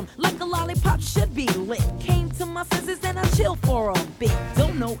 lick them like a lollipop should be lit. Came to my senses and I chill for a bit.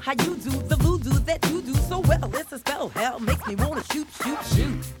 Don't know how you do the voodoo that you do so well. It's a spell, hell makes me wanna shoot.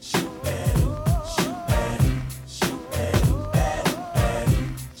 You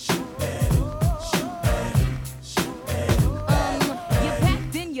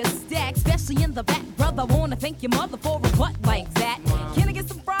packed in your stack, especially in the back, brother. Wanna thank your mother for a butt like that. Can I get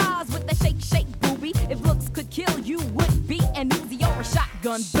some fries with that shake, booby? If looks could kill, you would be an Uzi or a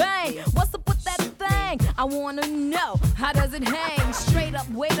shotgun. Bang! What's up with that thing? I wanna know, how does it hang? Straight up,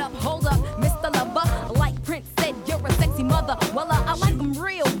 wait up, hold up, Mr. Lover. Like Prince said, you're a sexy mother. Well, I like them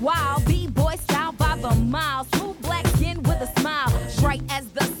real wild. B-boy style by the mile. Smooth black skin with a smile. Bright as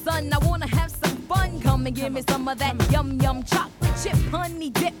the sun, I wanna have some fun. Come and give me some of that yum chocolate chip honey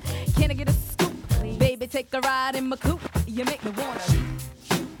dip. Can I get a scoop? Baby, take a ride in my coupe. You make me wanna.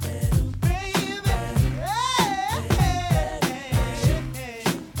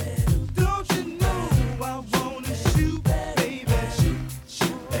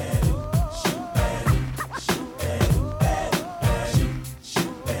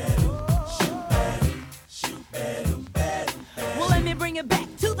 Bring it back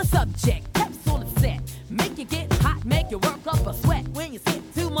to the subject. Capsule is set. Make you get hot, make you work up a sweat. When you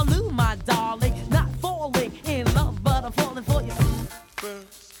sit to my loo, my darling. Not falling in love, but I'm falling for you.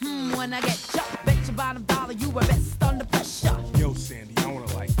 When I get chucked, bet your bottom dollar you were best under pressure. Yo, Sandy, I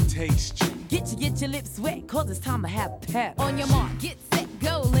wanna like taste you. Get your lips wet, cause it's time to have pep. On your mark, get set,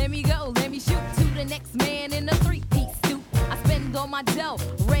 go, let me shoot to the next man in a three-piece suit. I spend all my dough,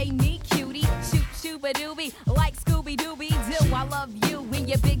 Ray me cutie, shoot-a-doobie, like Scooby-Dooby-Doo. I love you in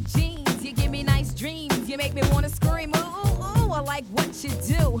your big jeans, you give me nice dreams, you make me wanna scream, ooh, I like what you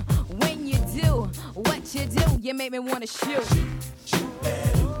do, when you do, what you do, you make me wanna shoot.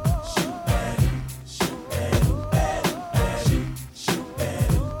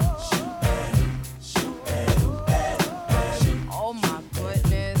 Oh my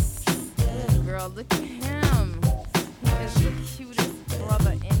goodness, girl, look at him, he is the cutest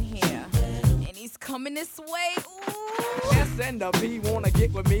brother in here, and he's coming this way, ooh. S and the P wanna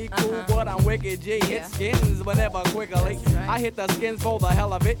get with me, cool, but I'm wicked G. Hit skins, but never quickly. Right. I hit the skins for the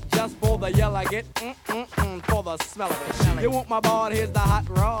hell of it, just for the yell I get, for the smell of it. You want my board, here's the hot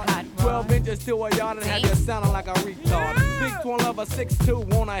rod. 12 inches to a yard and have you sounding like a retard. Big twin lover 6'2",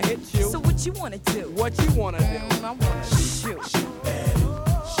 wanna hit you. So what you wanna do? What you wanna do? I wanna shoot.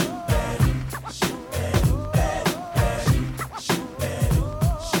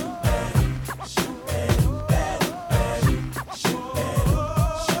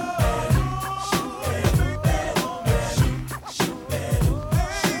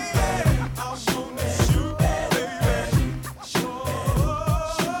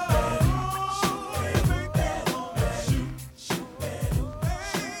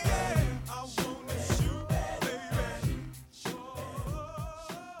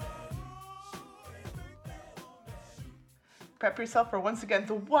 Prep yourself for once again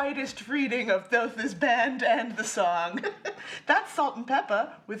the widest reading of both this band and the song. That's Salt and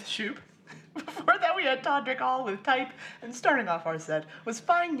Peppa with Shoop. Before that we had Todrick Hall with Type, and starting off our set was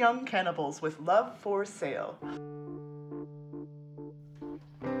Fine Young Cannibals with Love for Sale.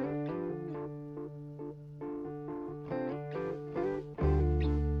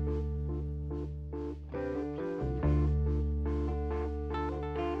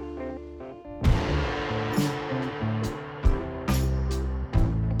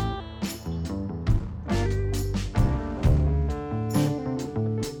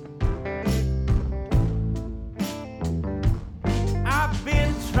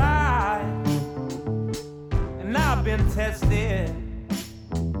 Tested.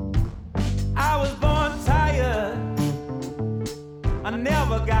 I was born tired. I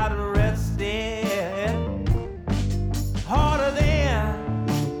never got arrested. Harder than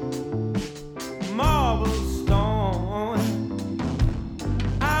marble stone.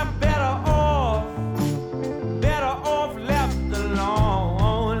 I'm better off left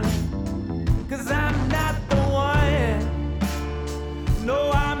alone. 'Cause I'm not the one.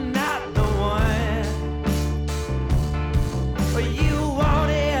 No, I'm not the one. You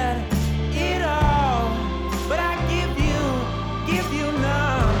wanted it all, but I give you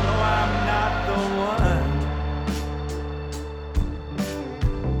none.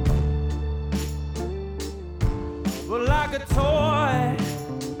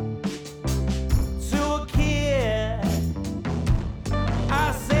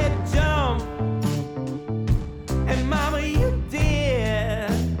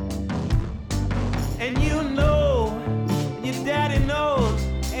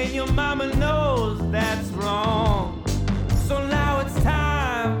 mama knows that's wrong. So now it's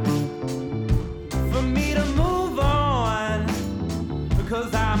time for me to move on,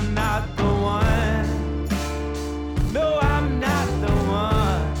 because I'm not the one. No, I'm not the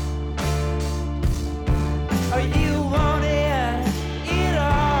one. You wanted it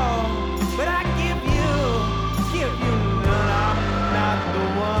all, but I give you none. I'm not the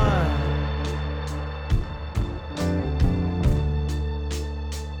one.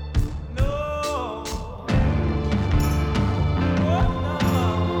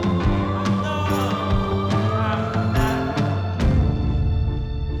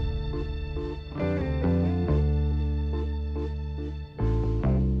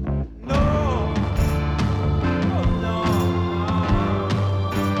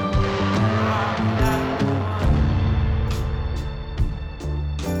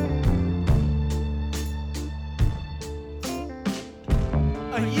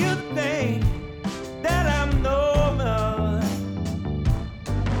 You think that I'm normal?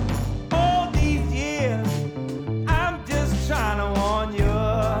 All these years, I'm just trying to warn you.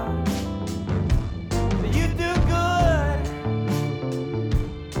 You do good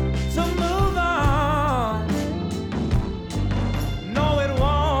to move on. No, it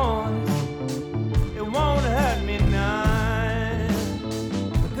won't hurt me none,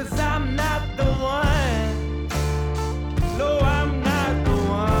 'cause I'm not the one. No, I'm not the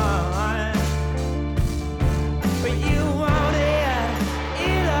one. But you wanted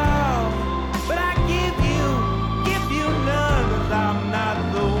it all, but I give you none, 'cause I'm not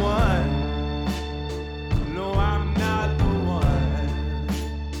the one. No, I'm not the one.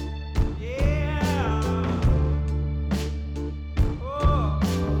 Yeah. Oh.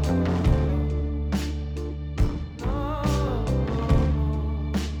 No.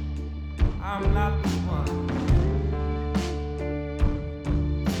 I'm not the one.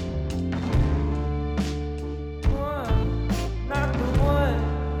 Not the one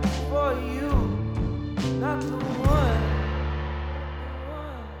for you. Not the one.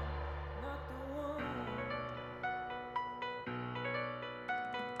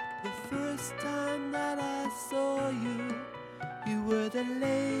 The first time that I saw you, you were the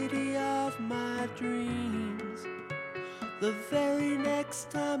lady of my dreams. The very next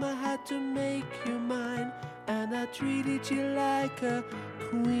time I had to make you mine, and I treated you like a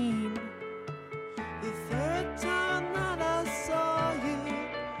queen. The third time that I saw you,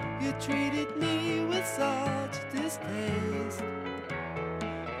 you treated me with such distaste.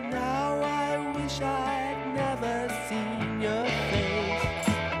 Now I wish I'd never seen your face.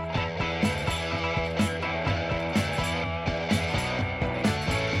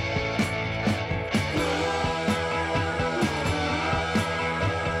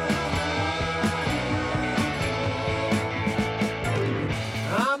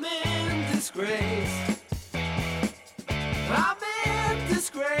 I'm in disgrace. I'm in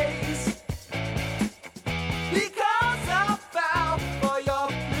disgrace, because I fell for your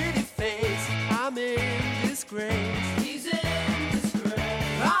pretty face. I'm in disgrace. He's in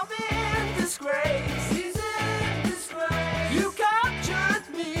disgrace. I'm in disgrace. He's in disgrace. You captured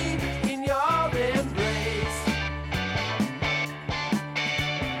me in your embrace.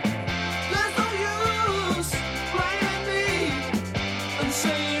 There's no use blaming me and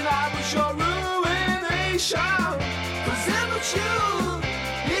saying I was your ruination, 'cause it was you,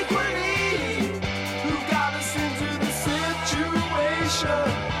 equally, who got us into the situation.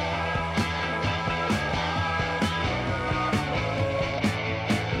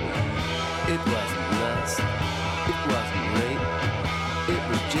 It wasn't lust, it wasn't rape, it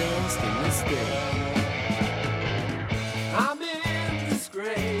was just a mistake. I'm in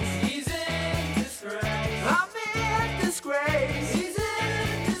disgrace. He's in disgrace. I'm in disgrace. He's in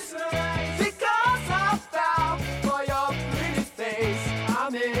disgrace, because I fell for your pretty face.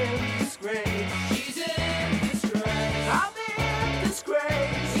 I'm in disgrace. He's in disgrace. I'm in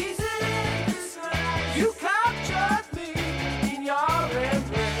disgrace. He's in disgrace. You captured me in your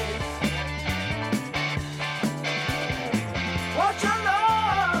embrace. What's your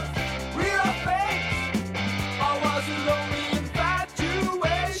love, real or fake?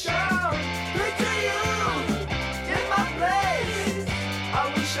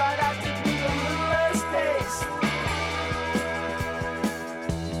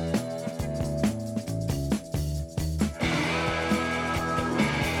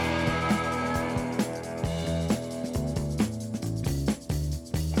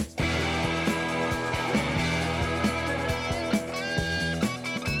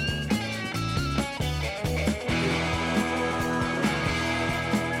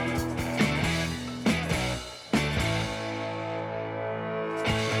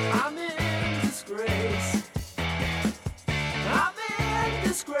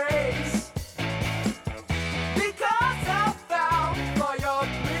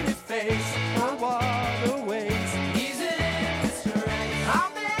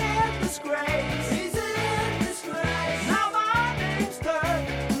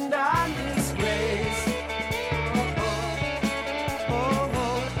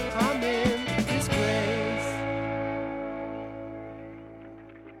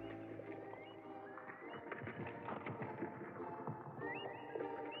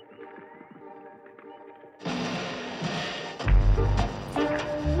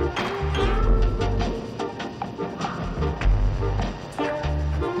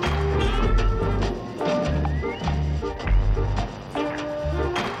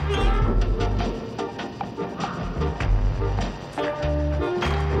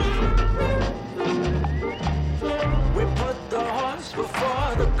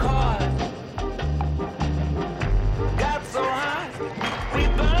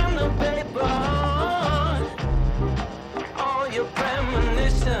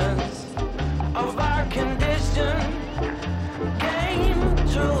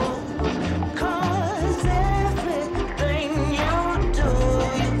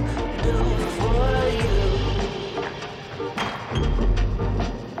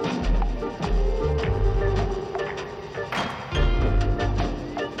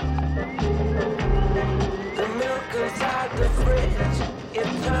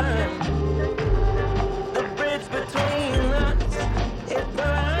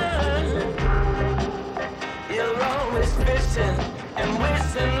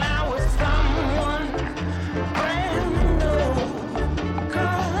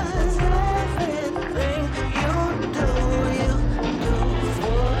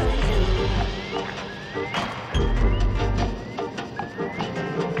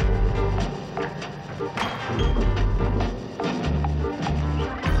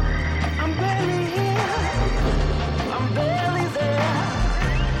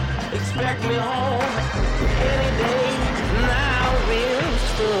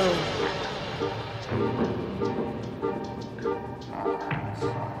 I'm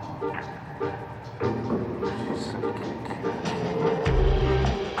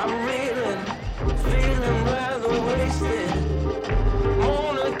reeling, feeling rather wasted.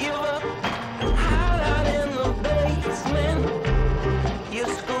 Wanna give up, hide out in the basement. Your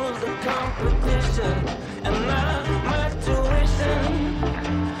school's a competition, and my tuition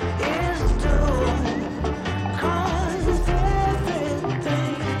is due. 'Cause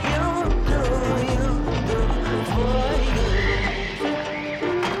everything you do for you.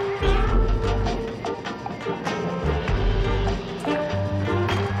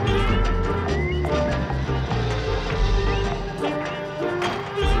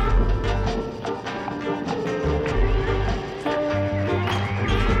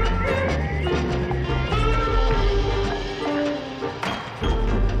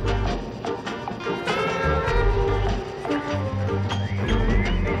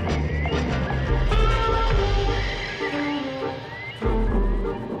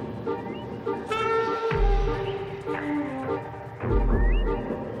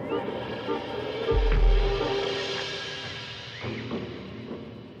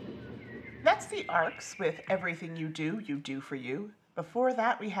 That's the Arcs with Everything You Do for You. Before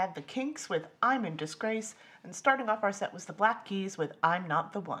that, we had the Kinks with I'm in Disgrace, and starting off our set was the Black Keys with I'm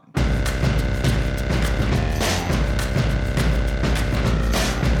Not the One.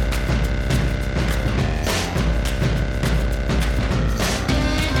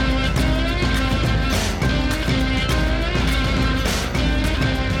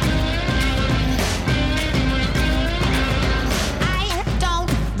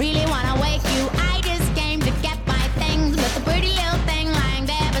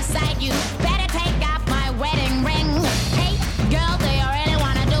 Better take off my wedding ring. Hey, girl, do you really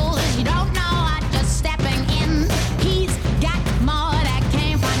wanna do this? You don't know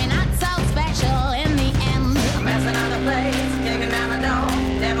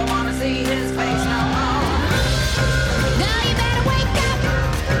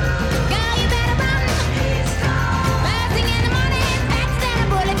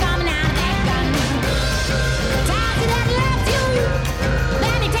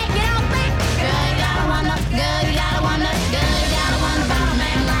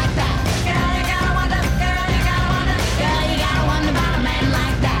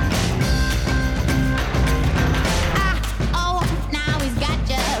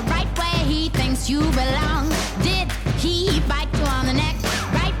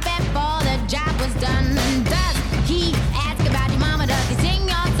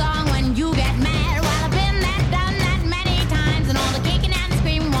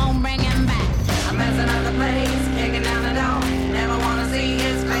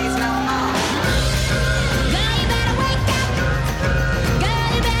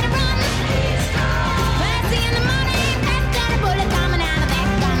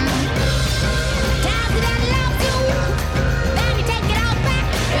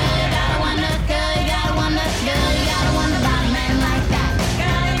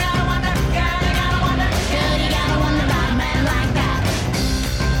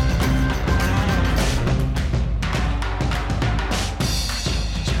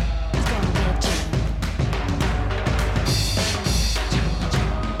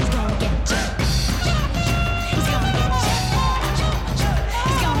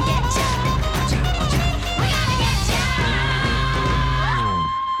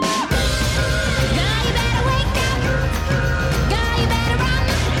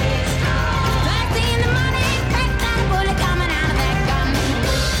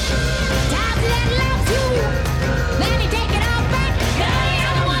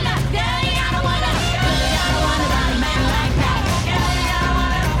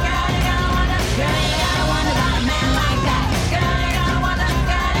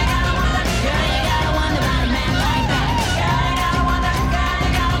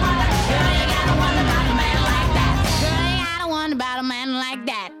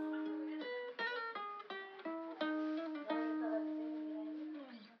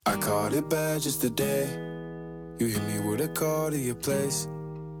I caught it bad just today. You hit me with a call to your place.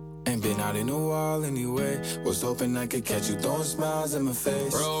 Ain't been out in a while anyway. Was hoping I could catch you throwing smiles in my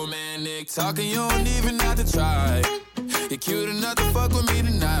face. Romantic talking, you don't even have to try. You're cute enough to fuck with me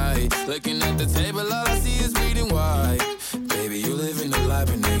tonight. Looking at the table, all I see is bleeding white. Baby, you living the life,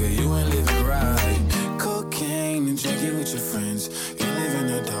 but nigga, you ain't living right. Cocaine and drinking with your friends. You live in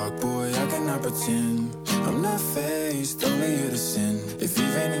the dark, boy, I cannot pretend. I'm not faced, only you to sin. If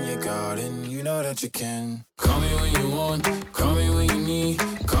you've been in your garden, you know that you can. Call me when you want, call me when you need.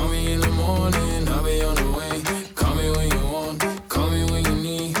 Call me in the morning, I'll be on the way. Call me when you want, call me when you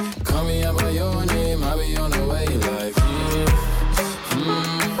need. Call me out by your name, I'll be on the way like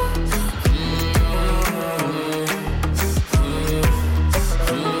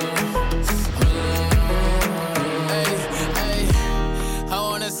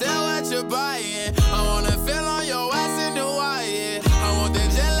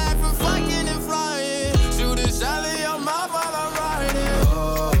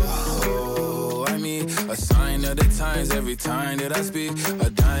lines every time that I speak. A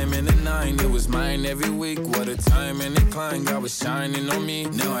dime and a nine, it was mine every week. What a time and a climb, God was shining on me.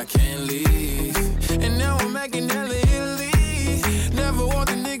 Now I can't leave, and now I'm making hella Italy. Never want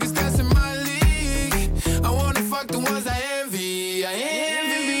the niggas that's in my league. I wanna fuck the ones I envy. I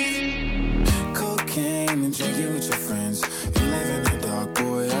envy cocaine and drinking with your friends. You live in the dark,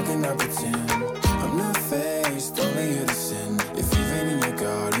 boy, I cannot pretend. I'm not faced, only here to sin. If you've been in your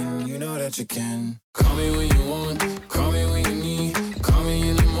garden, you know that you can. Call me when you want, call me when you need. Call me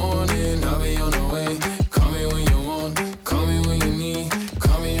in the morning, I'll be on the way. Call me when you want, call me when you need.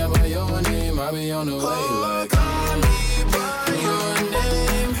 Call me out by your name, I'll be on the way. Like, call me by your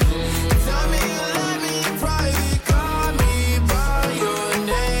name. Tell me you love me in private. Call me by your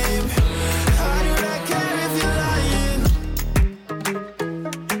name. How do I care if you're lying?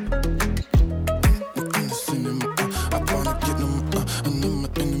 I wanna get them,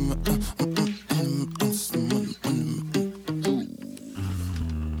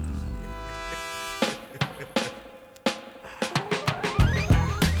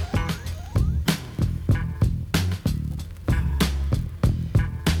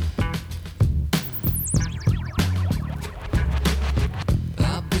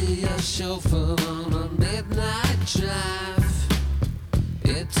 I'll be your chauffeur on a midnight drive.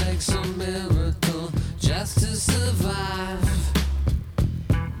 It takes a miracle just to survive.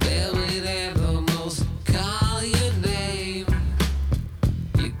 Buried animals call your name.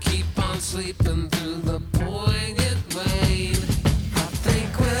 You keep on sleeping through the poignant rain. I think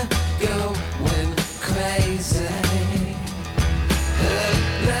we're going crazy. Her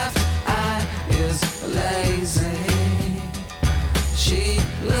left eye is lazy. She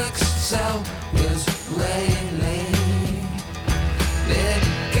looks so Israeli.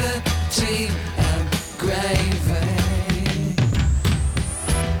 Nicotine and gravy.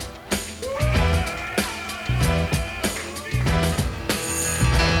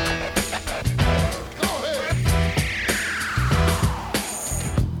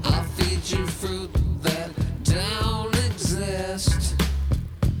 I'll feed you fruit that don't exist.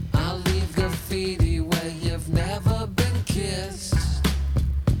 I'll leave graffiti where you've never been kissed.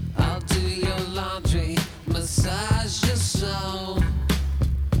 I'll do your laundry, massage your soul.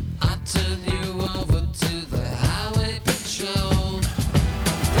 I'll turn you over to the highway patrol.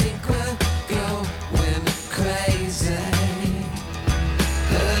 I think we're going crazy.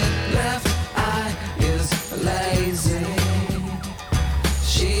 Her left eye is lazy.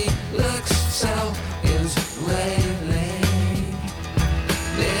 She looks so Israeli.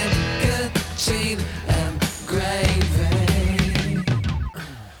 Nicotine and gravy.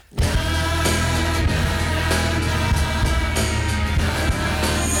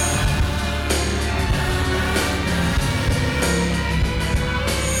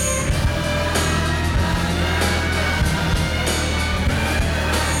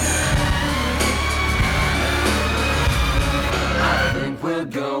 I think we're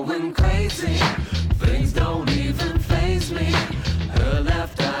going crazy. Things don't even faze me. Her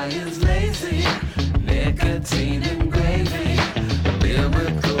left eye is lazy. Nicotine and gravy.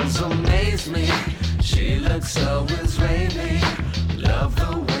 Miracles amaze me. She looks so Israeli. Love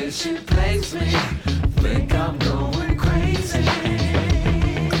the way she plays me. Think I'm going crazy.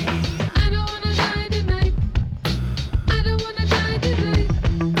 I don't wanna die tonight. I don't wanna die tonight.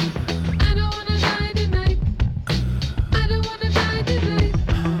 I don't wanna die tonight. I don't wanna die tonight.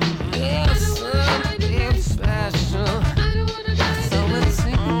 Yes, it's special. I don't wanna die so it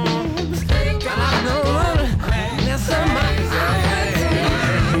seems. Think I know there's somebody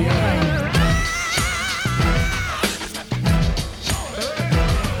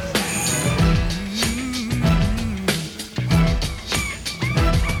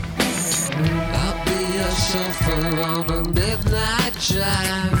I'll be your chauffeur on a midnight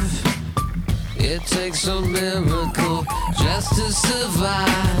drive. It takes a miracle just to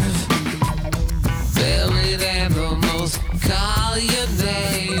survive. Buried animals call your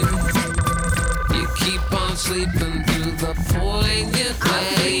name. You keep on sleeping through the poignant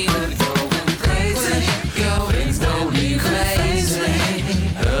rain. Going crazy, going crazy.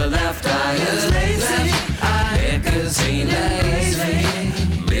 Her left eye is lazy. Nicotine lazy.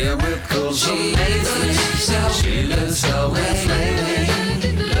 Miracles amazing. She looks so Israeli.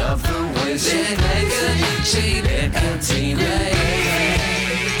 Love the way she plays it. She nicotine lazy.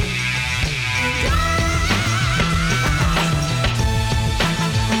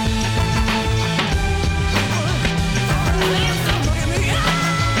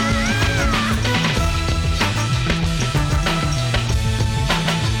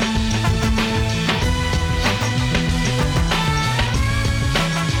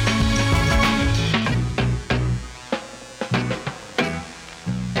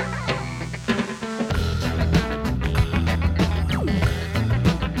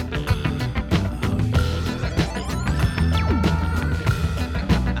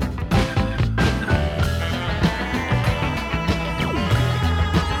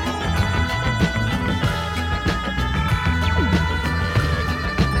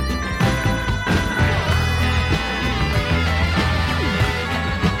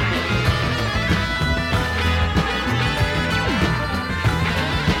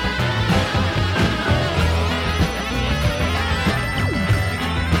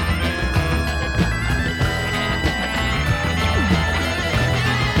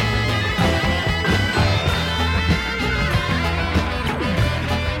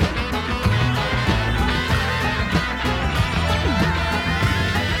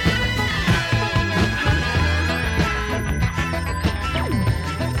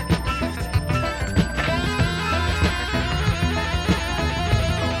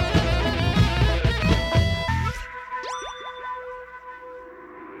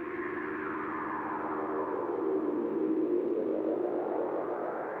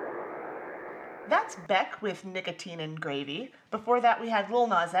 That's Beck with Nicotine and Gravy. Before that, we had Lil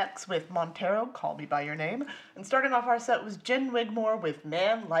Nas X with Montero, Call Me By Your Name. And starting off our set was Jen Wigmore with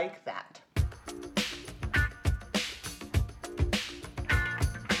Man Like That.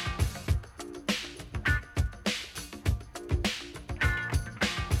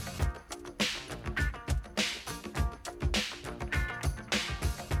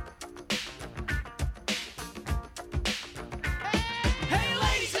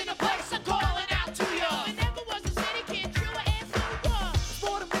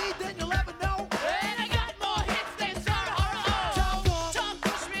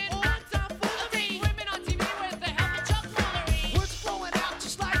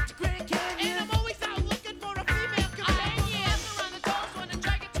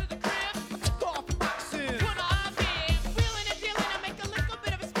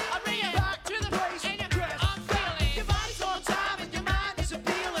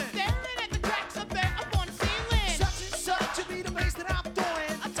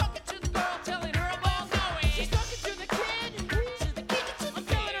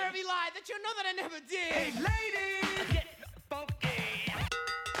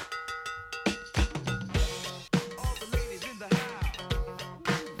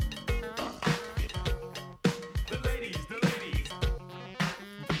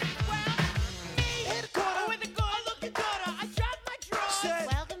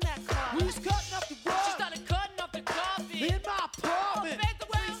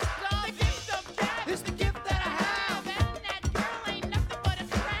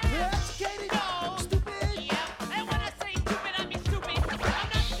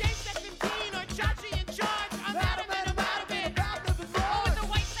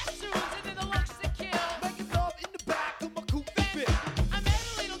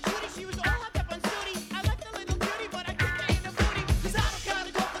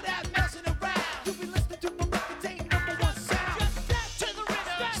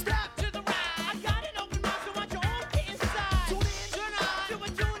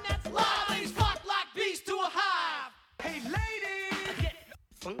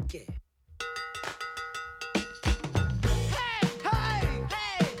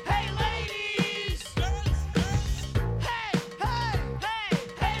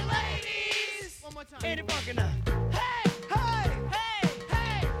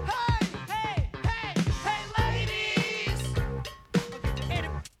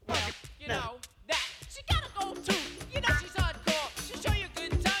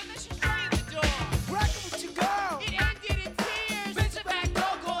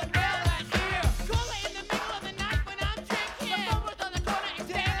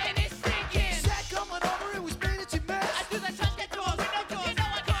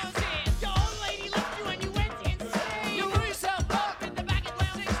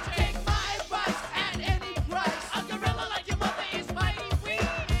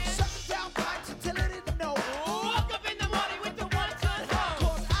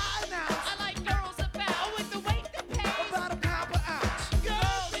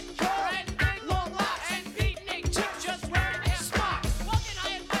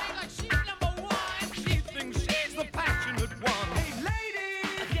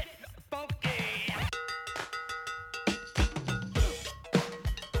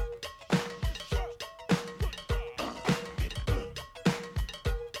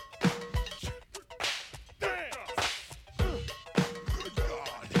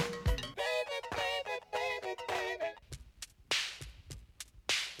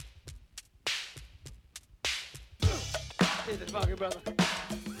 Hit the fucking brother.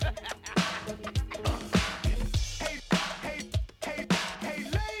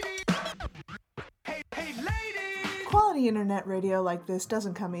 Quality internet radio like this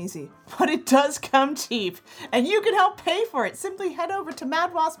doesn't come easy, but it does come cheap, and you can help pay for it. Simply head over to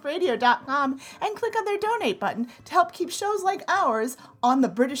madwaspradio.com and click on their donate button to help keep shows like ours on the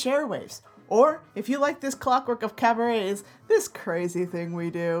British airwaves. Or, if you like this clockwork of cabarets, this crazy thing we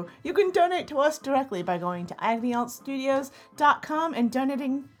do, you can donate to us directly by going to agnealtstudios.com and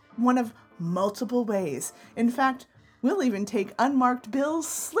donating one of multiple ways. In fact, we'll even take unmarked bills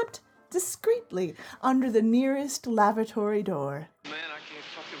slipped discreetly under the nearest lavatory door. Man, I can't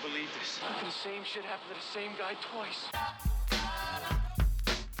fucking believe this. The same shit happened to the same guy twice.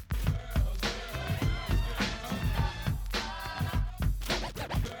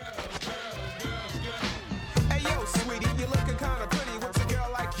 You're looking kinda pretty. What's a girl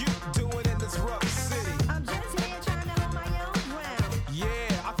like you doing in this rough city? I'm just here trying to hold my own ground.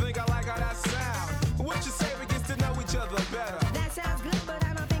 Yeah, I think I like how that sound. What you say we get to know each other better? That sounds good, but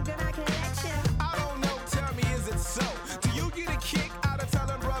I don't think that I can let you. I don't know, tell me, is it so? Do you get a kick out of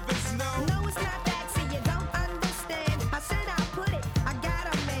telling brothers no? No, it's not that.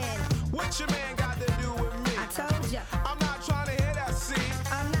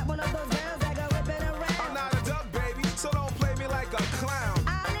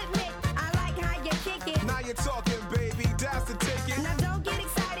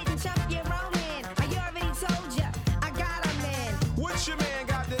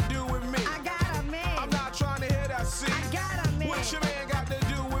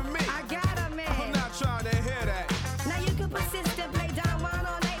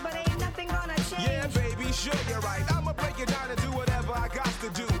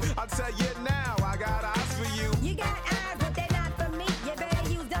 do. I'll tell you now, I got eyes for you. You got eyes, but they're not for me. You better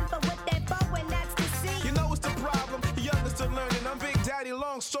use them for what they're for, and that's to see. You know what's the problem? Young is still learning. I'm Big Daddy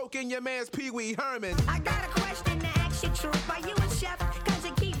Long stroking your man's Pee Wee Herman. I got a question to ask you, truth. Are you a chef? Cause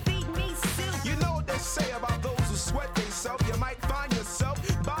you keep feeding me soup. You know what they say about those who sweat themselves. You might find yourself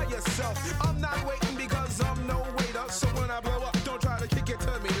by yourself. I'm not waiting because I'm no waiter. So when I blow up, don't try to kick it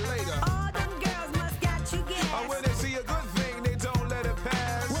to me later. All them girls must got you gas. Or when they see a good thing, they don't let it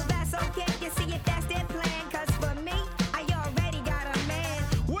pass. Well, that's okay. You see if that's their plan. Cause for me, I already got a man.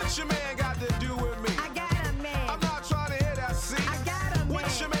 What your man got to do with me? I got a man. I'm not trying to hear that, see? I got a man.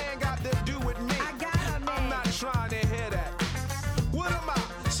 What your man got to do with me? I got a man. I'm not trying to hear that. What am I?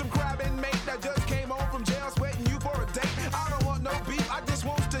 Some crabbing mate that just came home from jail sweating you for a date? I don't want no beef, I just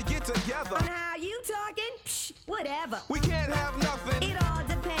want to get together. On how you talking? Psh, whatever. We can't have nothing. It all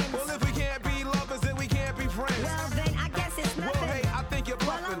depends. Well, if we can't be lovers, then we can't be friends. Well, then I guess it's nothing. Well, hey, I think you're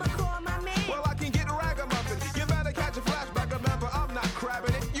bluffing. Well, I'ma call my man. Well, I can get ragamuffin. You better catch a flashback. Remember, I'm not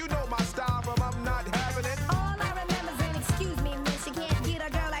crabbing it. You know my style, but I'm not having it. All I remember's an excuse me, miss. You can't get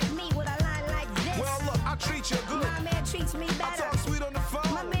a girl like me with a line like this. Well, look, I treat you good. My man treats me I better. talk sweet on the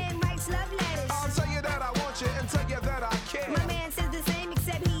phone. My man writes love letters. I'll tell you that I want you and tell you that I care. My man says the same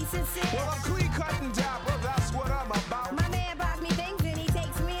except he's sincere. Well, I'm clean cut and dapper. That's what I'm about. My man buys me things and he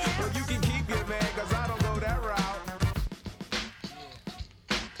takes me out. Well, you can keep your man, cause I don't go that route.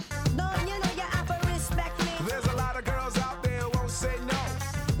 Don't you know you're out for respect me? There's a lot of girls out there who won't say no.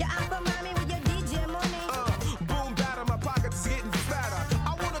 You're out for mommy with your DJ money. Boom, batter, my pockets is getting fatter.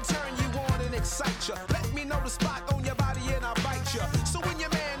 I wanna turn you on and excite you. Let me know the spot on your body and I'll bite you. So when your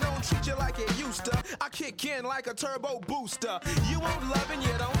man don't treat you like it used to, I kick in like a turbo booster. You won't love and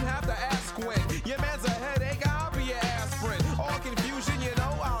you don't have to ask when. Your man's a headache, I'll be your aspirin. All confusion, you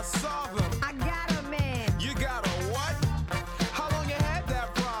know I'll solve them. I got a man. You got a what? How long you had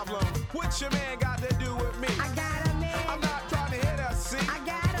that problem? What your man got to do with me? I got a man. I'm not trying to hear that, see? I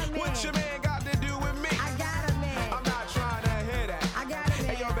got a man. What your man got to do with me? I got a man. I'm not trying to hear that. I got a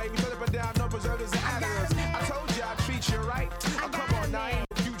man. Hey, yo, baby, put it down, no preservatives and additives. I told you I treat you right. I got come on a now, man. ain't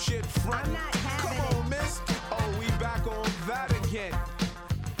no cute shit front. I'm not having Come on, miss. Oh, we back on that again.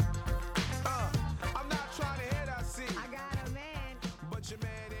 I'm not trying to hear that, see? I got a man. But your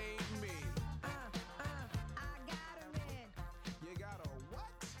man ain't me. I got a man. You got a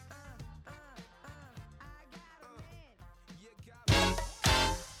what? I got a man. You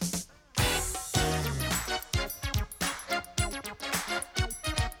got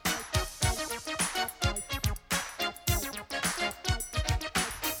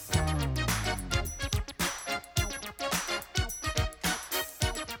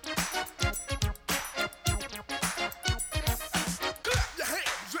Clap your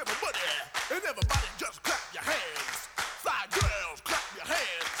hands, everybody. And everybody just clap your hands. Fly girls, clap your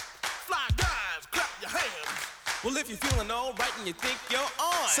hands. Fly guys, clap your hands. Well, if you're feeling all right and you think you're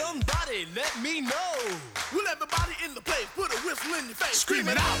on, somebody let me know. Will everybody in the place put a whistle in your face? Scream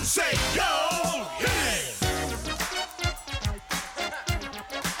it out and say, yo, yeah!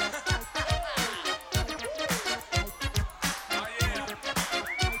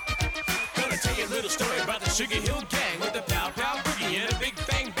 Gonna tell you a little story about the Sugar Hill Gang with the pow pow boogie and a big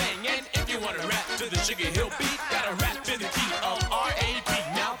bang bang. And if you wanna rap to the Sugar Hill beat, gotta rap to the key of R.A.P.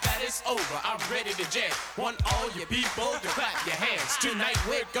 Now that it's over, I'm ready to jam. Want all you people to clap your hands. Tonight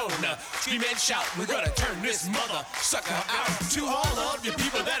we're gonna scream and shout. We're gonna turn this mother sucker out. To all of you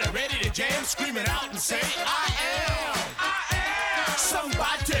people that are ready to jam, scream it out and say, I am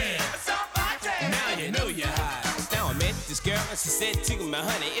somebody. Now you know you're high. Now I met this girl and she said to me,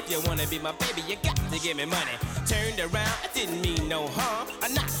 honey, if you wanna be my baby, you got to give me money. Turned around, I didn't mean no harm. I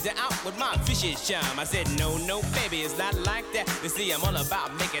knocked her out with my vicious charm. I said, no, baby, it's not like that. You see, I'm all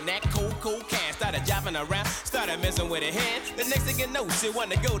about making that cold cash. Started jiving around, started messing with her hand. The next thing you know, she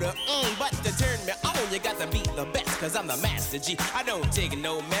wanna go to but to turn me on, you got to be the best, cause I'm the master G. I don't take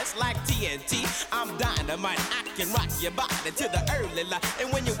no mess like TNT. I'm dynamite, I can rock your body to the early light.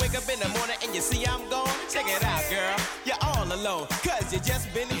 And when you wake up in the morning and you see I'm gone, check it out, girl, you're all alone, cause you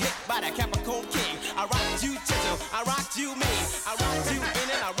just been hit by the Capricorn King. I rocked you gentle, I rocked you mean, I rocked you in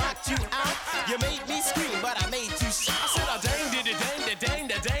and I rocked you out. You made me scream, but I made you shout. I said, oh, dang, diddy, dang, da, dang,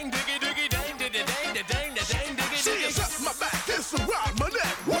 da, dang, diggy, diggy, dang, diddy, dang, da, dang, da, dang, diggy, She diggy. is up my back, it's around my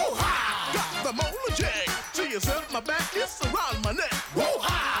neck. Whoa-ha! Got the molar jag. She is up my back, it's around my neck.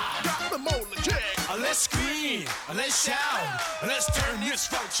 Whoa-ha! Got the molar jag. Let's scream, let's shout, let's turn this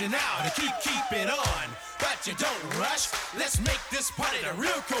function out and keep it on. But you don't rush, let's make this party the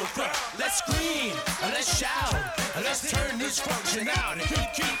real cool crush. Let's scream, let's shout, let's turn this function out and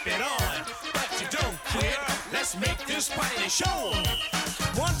keep it on. But you don't quit. Let's make this party show.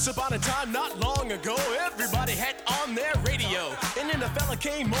 Once upon a time, not long ago, everybody had on their radio. And then a fella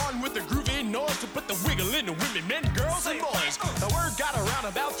came on with the groovy noise to put the wiggle in the women, men, girls, and boys. The word got around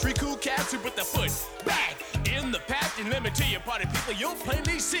about 3 cool cats who put their foot back in the pack. And let me tell you, party people, you'll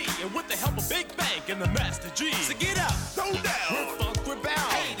plainly see. And with the help of Big Bank and the Master G. So get up, throw down, we're funk, we're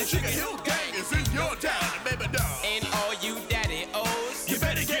bound. Hey, the Sugar Hill Gang is in your town, baby doll. And all you daddy-O's, you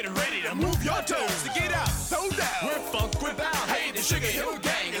better get ready to move your toes. So get up, throw down, we're funk, we're bound. Hey, the Sugar Hill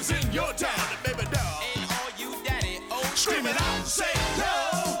Gang is in your town, baby doll. And all you daddy-O's, scream it out and say,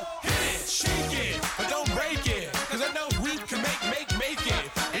 yo, hit it, shake it, but don't break it. Cause I know we can make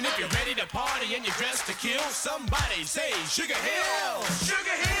it. And if you're ready to party and you're dressed to kill, somebody say Sugar Hill,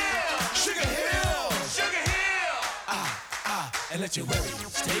 Sugar Hill, Sugar Hill, Sugar Hill. And let your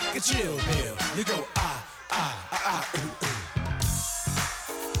worries take a chill pill. You go ooh, ooh.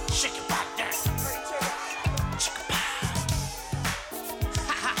 Shake it back down. Shake it back.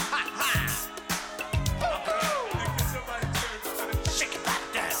 Ha ha ha ha. Shake it back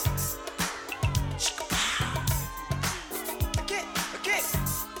down. Shake it back. Again.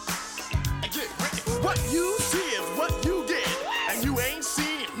 What you see is what you get, and you ain't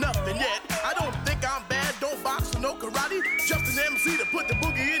seen nothing yet. I don't think I'm bad, don't box or no karate. Just an MC to put the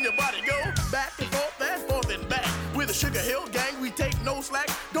boogie in your body. Go back and forth and back. With the Sugar Hill Gang, we take no slack.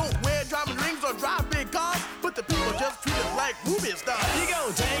 Don't wear diamond rings or drive big cars, but the people just treat us like movie stars. You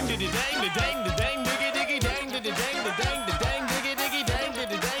go dang diddy dang the dang the dang diggy diggy dang diddy dang the dang the dang diggy diggy dang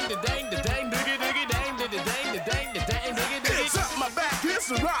diddy dang the dang the dang diggy diggy dang diddy dang the dang the dang diggy diggy. It's up my back, it's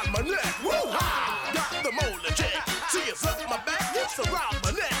around my neck. Woo-ha! Got the molar check. See, it's up my back, it's around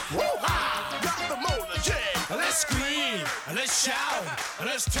my neck. Woo-ha! Got the molar check. Let's scream, let's shout,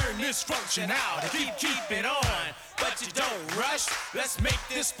 let's turn this function out. Keep it on, but you don't rush. Let's make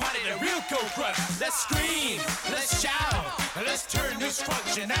this party the real cold crush. Let's scream, let's shout, let's turn this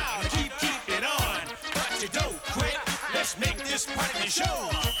function out. Keep it on, but you don't quit. Let's make this party the show.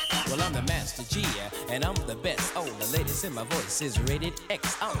 Well, I'm the Master G, and I'm the best. Oh, the latest in my voice is rated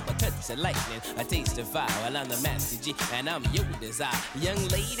X. I'm a touch of lightning, a taste of fire. Well, I'm the Master G, and I'm your desire. Young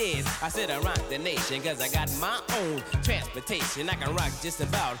ladies, I said I rock the nation, cause I got my own transportation. I can rock just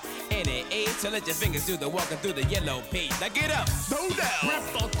about any age. So let your fingers do the walking through the yellow page. Now get up, throw down, we're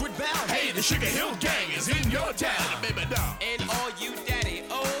funk, we're bound. Hey, the Sugar Hill Gang is in your town, baby doll. And all you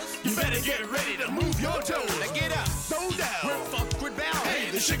daddy-O's, you better get ready to move your toes. Now get up, throw down, we're funk, we're bound. Hey,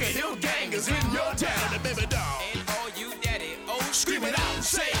 the Sugar Hill Gang is in your town, baby doll. And all you daddy-O's, scream it out and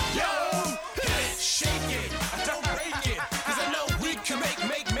say, yo, hit it, shake it, don't break it. Cause I know we can make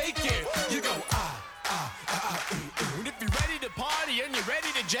it. You go ooh, ooh. And if you're ready to party and you're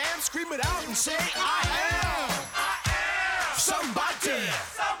ready to jam, scream it out and say, I am somebody.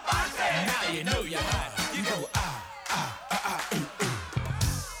 Now you know you're hot. You go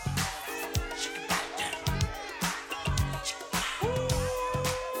ooh, ooh.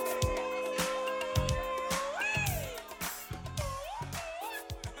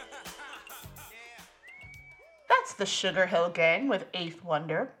 That's the Sugar Hill Gang with Eighth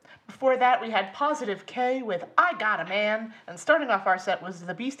Wonder. Before that, we had Positive K with I Got a Man. And starting off our set was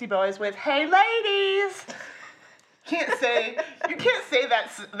the Beastie Boys with Hey Ladies! You can't say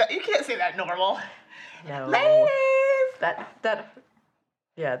that normal. No. Ladies! That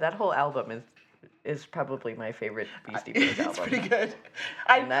whole album is probably my favorite Beastie Boys album. It's pretty good.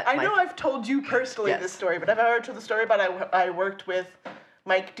 I know I've told you personally this story, but I've ever told the story about I worked with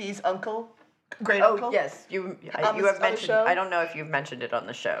Mike D's uncle. Great uncle. Oh yes, you have mentioned. I don't know if you've mentioned it on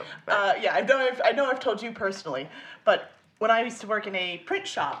the show. Yeah, I know I've told you personally. But when I used to work in a print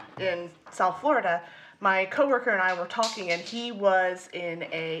shop in South Florida, my coworker and I were talking, and he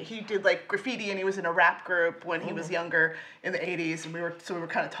did like graffiti, and he was in a rap group when he was younger in the '80s, and we were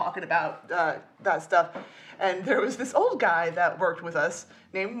kind of talking about that stuff. And there was this old guy that worked with us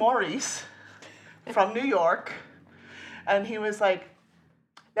named Maurice from New York, and he was like,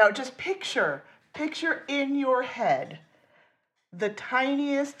 now just picture in your head the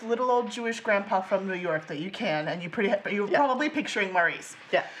tiniest little old Jewish grandpa from New York that you can, and you're probably picturing Maurice.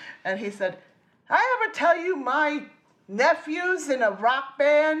 Yeah. And he said, I ever tell you my nephew's in a rock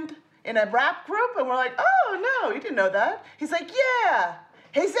band, in a rap group? And we're like, oh no, you didn't know that. He's like, yeah,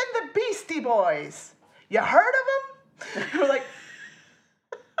 he's in the Beastie Boys. You heard of him? We're like,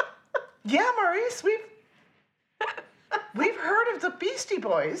 yeah, Maurice, we've heard of the Beastie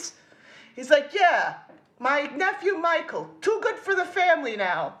Boys. He's like, yeah, my nephew Michael, too good for the family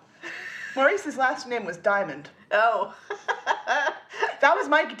now. Maurice's last name was Diamond. Oh. That was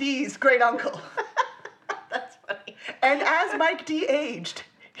Mike D's great uncle. That's funny. And as Mike D aged,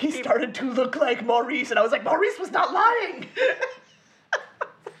 he started to look like Maurice, and I was like, Maurice was not lying.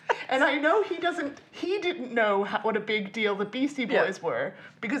 And I know he didn't know what a big deal the Beastie Boys were,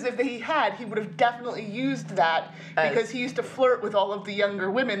 because if he had, he would have definitely used that, because he used to flirt with all of the younger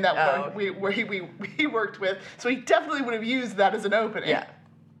women that he worked with, so he definitely would have used that as an opening. Yeah.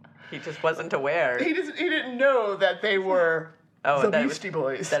 He just wasn't aware. He didn't know that they were the Beastie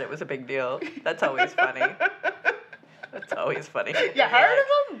Boys. That it was a big deal. That's always funny. That's always funny. You heard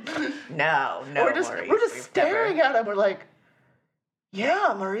of him? No, We're Maurice. just staring at him. We're like,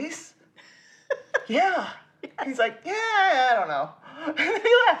 yeah, Maurice. Yeah. He's like, yeah, I don't know. And then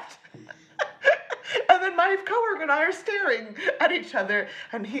he left. And then my coworker and I are staring at each other,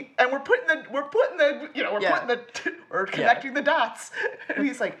 and we're connecting the dots. And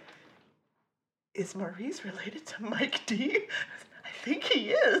he's like, is Maurice related to Mike D? I think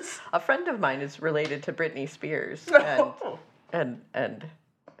he is. A friend of mine is related to Britney Spears, and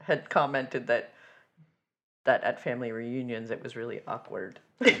had commented that at family reunions it was really awkward.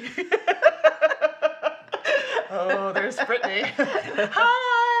 Oh, there's Britney.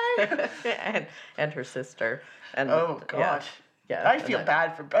 Hi. and her sister. And oh gosh. Yeah. I feel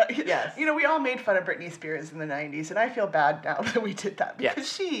bad for. Yes. You know, we all made fun of Britney Spears in the '90s, and I feel bad now that we did that because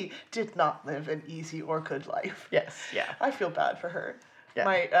she did not live an easy or good life. Yes. Yeah. I feel bad for her. Yeah.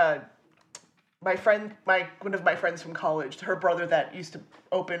 One of my friends from college, her brother that used to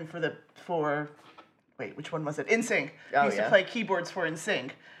open which one was it? NSYNC. He used to play keyboards for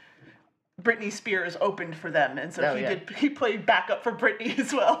NSYNC. Britney Spears opened for them, and so he played backup for Britney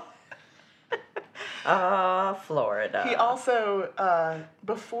as well. Florida. He also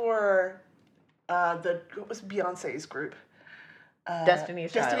before what was Beyonce's group?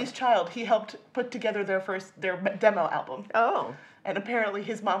 Destiny's Child. He helped put together their demo album. Oh. And apparently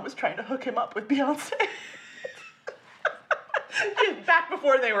his mom was trying to hook him up with Beyonce. Back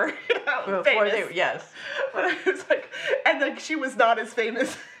before they were, famous. Yes. But I was like, and she was not as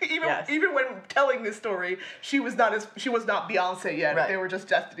famous. Even when telling this story, she was not Beyonce yet. Right. They were just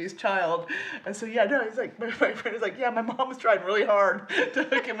Destiny's Child. And so he's like, my friend is like, yeah, my mom was trying really hard to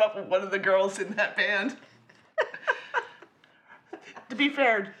hook him up with one of the girls in that band. To be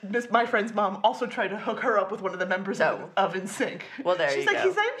fair, my friend's mom also tried to hook her up with one of the members of NSYNC. Well, She's like,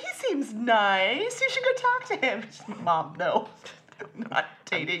 he seems nice. You should go talk to him. Mom, no. I'm not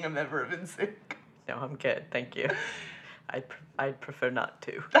dating a member of NSYNC. No, I'm good. Thank you. I'd prefer not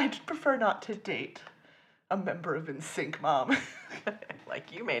to. I'd prefer not to date a member of NSYNC, Mom.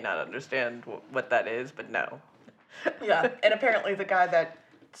 Like, you may not understand what that is, but no. Yeah, and apparently the guy that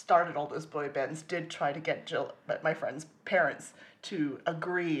started all those boy bands did try to get my friend's parents to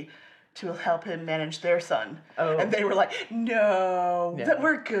agree to help him manage their son. Oh. And they were like, no,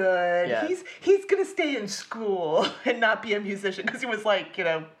 we're good. Yeah. He's going to stay in school and not be a musician, because he was like,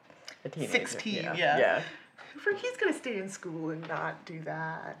 a teenager, 16. Yeah. He's going to stay in school and not do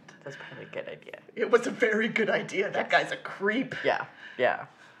that. That's probably a good idea. It was a very good idea. That guy's a creep. Yeah.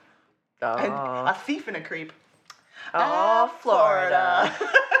 And a thief and a creep. Oh, Florida.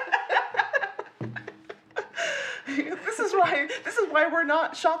 This is why we're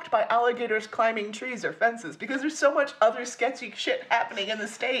not shocked by alligators climbing trees or fences, because there's so much other sketchy shit happening in the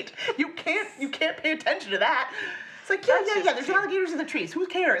state. You can't pay attention to that. It's like, there's alligators in the trees. Who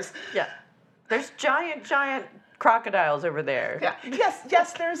cares? Yeah. There's giant crocodiles over there. Yeah.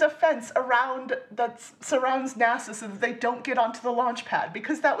 Yes, there's a fence that surrounds NASA so that they don't get onto the launch pad,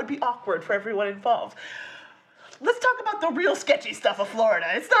 because that would be awkward for everyone involved. Let's talk about the real sketchy stuff of Florida.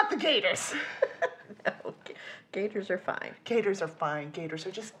 It's not the gators. No, gators are fine. Gators are fine. Gators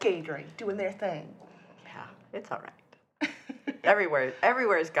are just gatoring, doing their thing. Yeah, it's all right.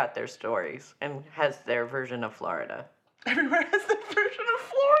 Everywhere's got their stories and has their version of Florida. Everywhere has their version of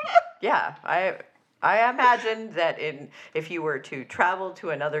Florida? Yeah, I imagine that if you were to travel to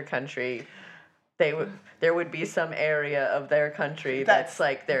another country, there would be some area of their country that's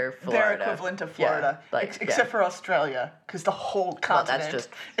like their Florida. Their equivalent of Florida. Yeah, except for Australia, because the whole continent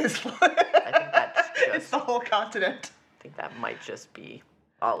is Florida. I think that's just... It's the whole continent. I think that might just be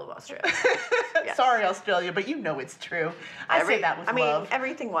all of Australia. Yes. Sorry, Australia, but it's true. I say that with love. I mean,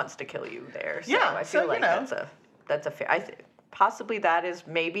 everything wants to kill you there. So I feel like that's a fair... possibly that is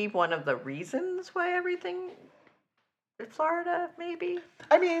maybe one of the reasons why everything... Florida, maybe?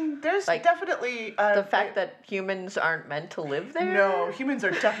 I mean, there's definitely... the fact that humans aren't meant to live there? No, humans are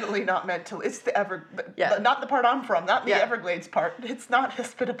definitely not meant to... It's the not the part I'm from, not the Everglades part. It's not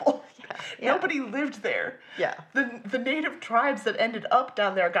hospitable. Yeah. Nobody lived there. Yeah. The native tribes that ended up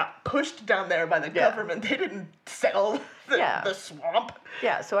down there got pushed down there by the government. They didn't settle the swamp.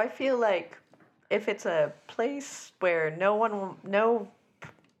 Yeah, so I feel like if it's a place where no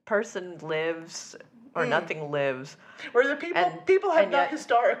person lives or nothing lives. Where the people have not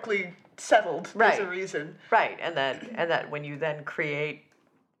historically settled. There's a reason. Right, and that when you then create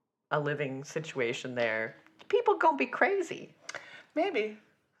a living situation there, people gonna be crazy. Maybe.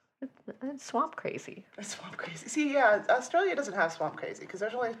 It's swamp crazy. It's swamp crazy. See, yeah, Australia doesn't have swamp crazy because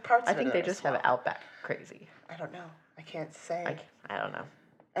there's only parts of it. I think they just have outback crazy. I don't know. I can't say. I don't know.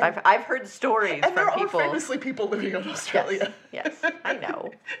 I've heard stories and from there people. are famously people living in Australia. Yes, I know.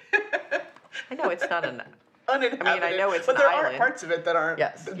 I know it's not an uninhabited. I mean, I know it's but an there island. are parts of it that aren't.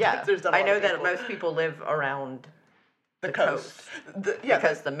 Yes, yeah. There's not a I lot know of that people. most people live around the coast. coast.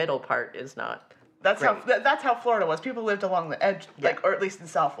 Because the middle part is not. That's great. how Florida was. People lived along the edge, or at least in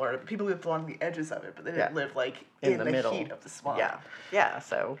South Florida. People lived along the edges of it, but they didn't live like in the middle. heat of the swamp. Yeah.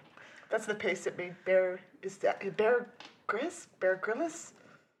 So that's the pace that made Bear Grylls,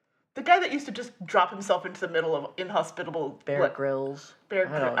 the guy that used to just drop himself into the middle of inhospitable. Bear Grylls. I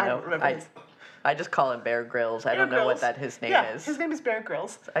don't remember. I just call him Bear Grylls. I don't know what his name is. His name is Bear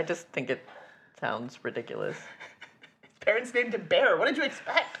Grylls. I just think it sounds ridiculous. His parents named him Bear. What did you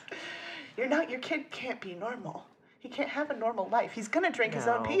expect? Your kid can't be normal. He can't have a normal life. He's gonna drink his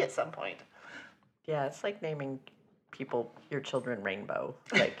own pee at some point. Yeah, it's like naming your children Rainbow.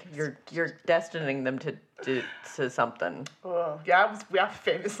 Like you're destining them to something. Oh, yeah, I was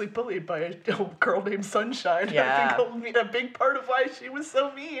famously bullied by a girl named Sunshine. Yeah. I think a big part of why she was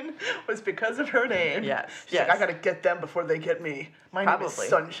so mean was because of her name. Yes. She's like, I gotta get them before they get me. My name is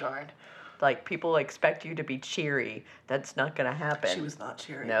Sunshine. Like, people expect you to be cheery. That's not going to happen. She was not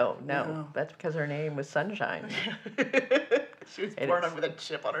cheery. No. That's because her name was Sunshine. She was born with a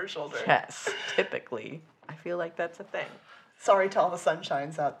chip on her shoulder. Yes, typically. I feel like that's a thing. Sorry to all the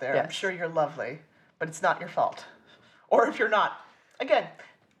Sunshines out there. Yes. I'm sure you're lovely, but it's not your fault. Or if you're not, again,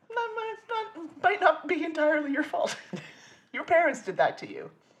 might not be entirely your fault. Your parents did that to you.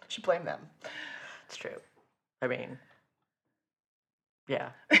 You should blame them. It's true. I mean, yeah.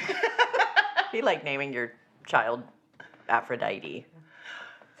 Be like naming your child Aphrodite.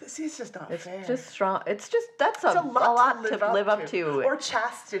 See, it's just not fair. It's just strong. It's just, that's a lot to live up to. Or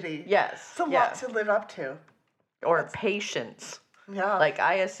chastity. Yes. It's a lot to live up to. Or patience. Yeah. Like,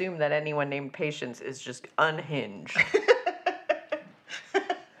 I assume that anyone named Patience is just unhinged.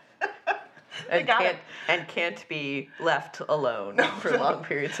 and can't be left alone for long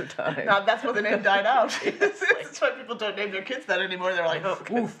periods of time. No, that's why the name died out. That's why people don't name their kids that anymore. They're like,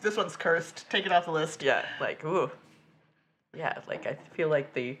 oof, this one's cursed. Take it off the list. Yeah, like, ooh. Yeah, like, I feel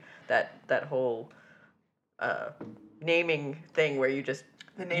like that whole naming thing where you just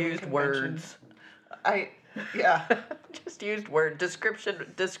used words. Just used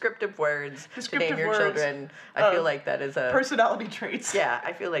descriptive words to name your children. I feel like that is a personality traits. Yeah,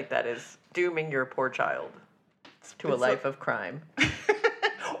 I feel like that is dooming your poor child to a life of crime.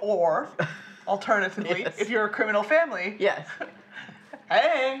 Or, alternatively, if you're a criminal family. Yes.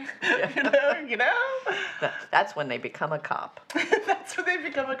 Hey, you know. That's when they become a cop. That's when they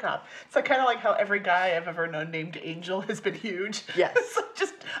become a cop. It's like, kind of like how every guy I've ever known named Angel has been huge. Yes. It's like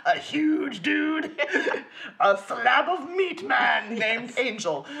just a huge dude. A slab of meat man named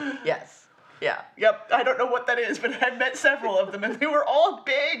Angel. Yes. Yeah. Yep. I don't know what that is, but I've met several of them, and they were all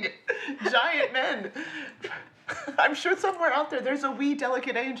big, giant men. I'm sure somewhere out there's a wee,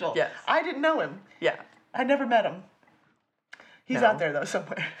 delicate Angel. Yes. I didn't know him. Yeah. I never met him. He's out there though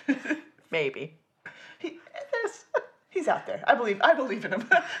somewhere. Maybe. He's out there. I believe in him.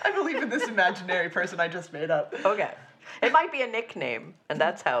 I believe in this imaginary person I just made up. Okay. It might be a nickname, and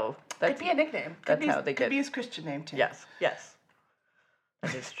that's how. Could be a nickname. Could be his Christian name too. Yes.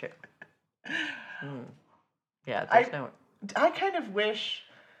 That is true. Yeah, there's no. I kind of wish.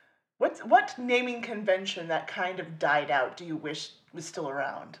 What naming convention that kind of died out do you wish was still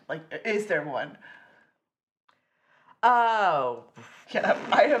around? Like, is there one? Oh. Yeah,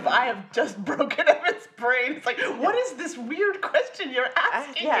 I have just broken Emmett's brain. It's like, what is this weird question you're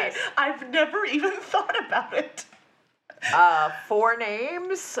asking me? I've never even thought about it. 4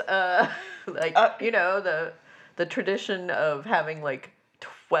 names. You know, the tradition of having like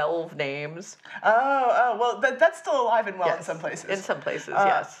 12 names. Oh, well, that's still alive and well in some places. In some places,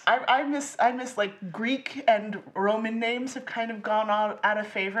 yes. I miss like Greek and Roman names have kind of gone out of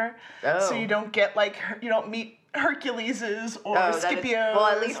favor. Oh. So you don't get like, you don't meet Herculeses or Scipios. Well,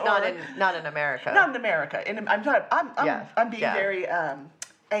 at least not in America. Not in America. I'm being very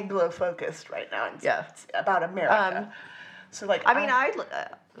Anglo focused right now. It's about America. So like,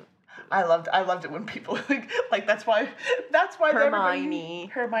 I loved it when people like that's why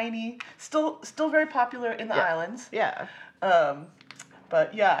Hermione still very popular in the islands. Yeah.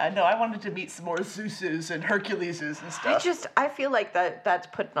 But yeah, no, I wanted to meet some more Zeuses and Herculeses and stuff. I feel like that's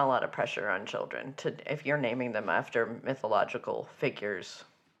putting a lot of pressure on children if you're naming them after mythological figures.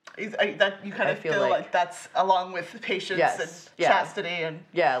 You kind of feel like that's along with patience and chastity and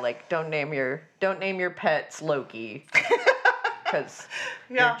like don't name your pets Loki because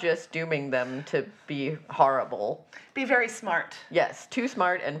you're just dooming them to be horrible. Be very smart. Yes, too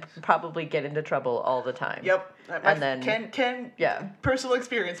smart and probably get into trouble all the time. Yep. And then personal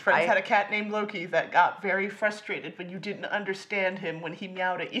experience. Friends had a cat named Loki that got very frustrated when you didn't understand him when he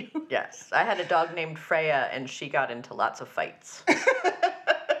meowed at you. Yes, I had a dog named Freya and she got into lots of fights.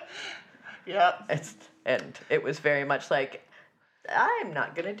 Yeah. And it was very much like, I'm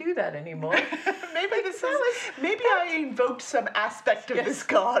not going to do that anymore. Maybe I invoked some aspect of this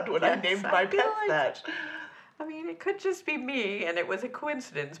god when I named my pet that. I mean, it could just be me and it was a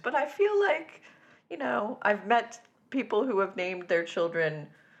coincidence, but I feel like, I've met people who have named their children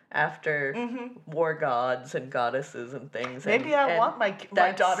after war gods and goddesses and things. Maybe I want my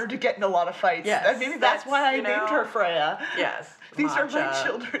daughter to get in a lot lot of fights. Yes, Maybe that's why I named her Freya. Yes. These are my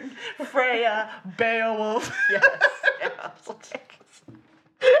children. Freya, Beowulf. Yes.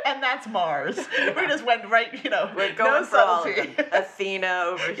 And that's Mars. We just went right, we're going for all of them. Athena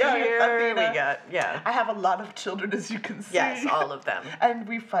over here. Athena. We got, I have a lot of children, as you can see. Yes, all of them. And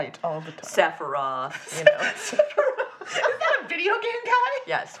we fight all the time. Sephiroth, Is that a video game guy?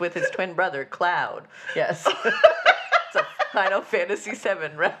 Yes, with his twin brother, Cloud. Yes. It's a Final Fantasy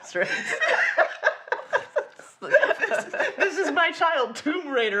VII reference. This is my child, Tomb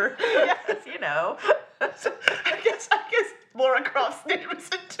Raider. Yes, I guess Lara Croft's name is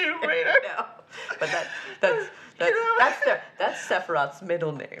a Tomb Raider. No, but that's Sephiroth's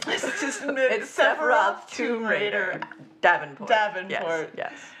middle name. It's Sephiroth Tomb Raider. Davenport.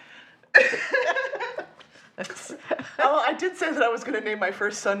 Yes. I did say that I was going to name my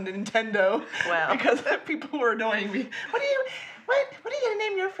first son Nintendo. Wow. Because people were annoying me. What are you going to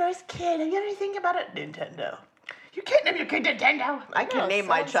name your first kid? Have you ever think about it? Nintendo. You can't name your kid Nintendo. I can name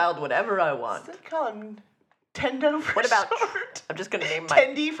my child whatever I want. Call him Tendo for short. I'm just going to name my...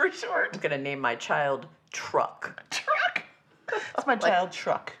 Tendy for short. I'm going to name my child Truck. Truck? That's my child,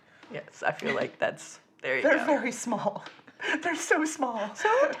 Truck. Yes, I feel like that's... They're very small. They're so small. So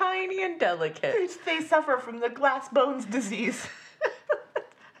tiny and delicate. They suffer from the glass bones disease.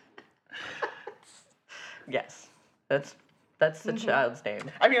 Yes, that's the child's name.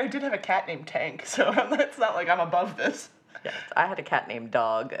 I mean, I did have a cat named Tank, so it's not like I'm above this. Yes, I had a cat named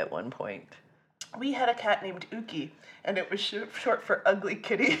Dog at one point. We had a cat named Uki, and it was short for Ugly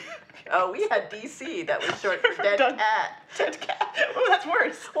Kitty. Oh, we had DC. That was short for Dead Cat. Dead Cat. Oh, that's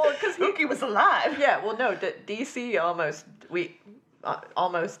worse. Well, because Uki was alive. Yeah. Well, no. DC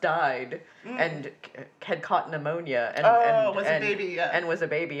almost died and had caught pneumonia and was a baby. Yeah. And was a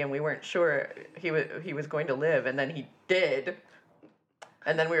baby, and we weren't sure he was going to live, and then he did.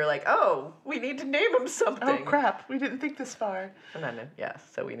 And then we were like, oh, we need to name him something. Oh crap! We didn't think this far. And then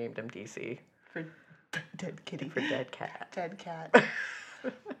so we named him DC. For Dead Kitty. For Dead Cat. Dead Cat.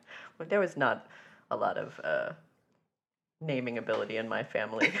 Well, there was not a lot of naming ability in my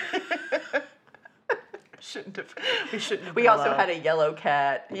family. We shouldn't have. We also had a yellow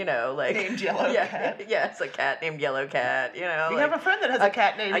cat, named Yellow Cat. Yes, a cat named Yellow Cat. We have a friend that has a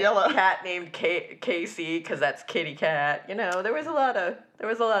cat named Yellow. A cat named Casey, because that's Kitty Cat. There was a lot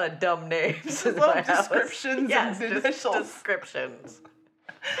of dumb names in my house. Descriptions and initials. Descriptions.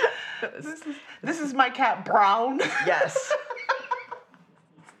 This is my cat Brown. Yes.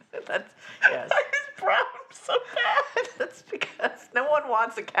 Yes. Why is Brown so bad? That's because no one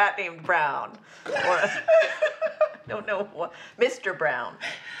wants a cat named Brown. I don't know what. Mr. Brown.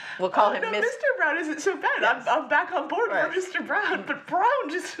 We'll call him Mr. Mr. Brown isn't so bad. Yes. I'm back on board for Mr. Brown, but Brown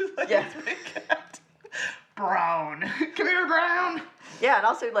just is like his big cat. Brown. Come here, Brown. Yeah, and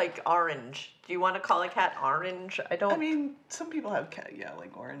also Orange. Do you want to call a cat Orange? I mean, some people have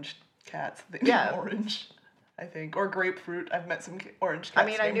orange cats. Orange, I think, or grapefruit. I've met some orange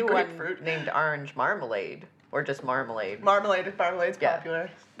cats. I knew one named Orange Marmalade, or just Marmalade. Marmalade's popular.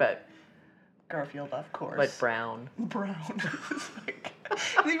 But Garfield, of course. But Brown. Brown.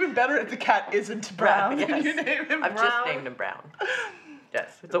 It's even better if the cat isn't brown. Yes. You name him I've Brown. just named him Brown.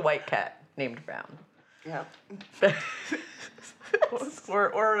 Yes, it's a white cat named Brown. Yeah.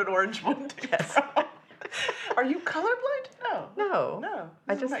 or an orange one. Yes. Are you colorblind? No.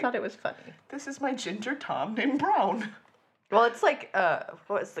 I just thought it was funny. This is my ginger Tom named Brown. Well, it's like,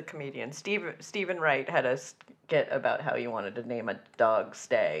 what was the comedian? Stephen Wright had a skit about how he wanted to name a dog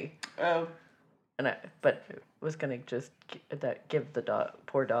Stay. Oh. But it was going to just give the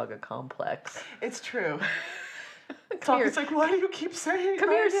poor dog a complex. It's true. Tommy's like, why do you keep saying Come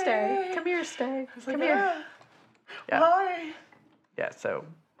my here, name? stay. Come here, stay. I was Come like, here. Yeah. Why? Yeah, so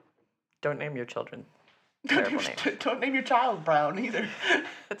don't name your children terrible names. Don't name your child Brown either.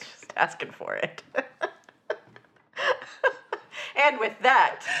 It's just asking for it. And with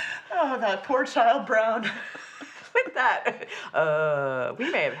that... Oh, that poor child Brown. With that,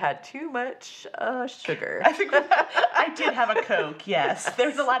 we may have had too much sugar. I think I did have a Coke, yes.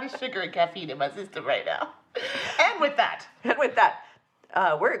 There's a lot of sugar and caffeine in my system right now. And with that,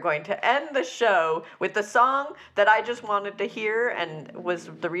 we're going to end the show with the song that I just wanted to hear, and was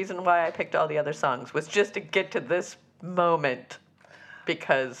the reason why I picked all the other songs, was just to get to this moment,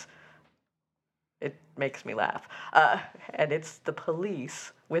 because it makes me laugh. And it's The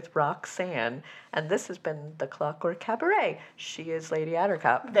Police with Roxanne, and this has been The Clockwork Cabaret. She is Lady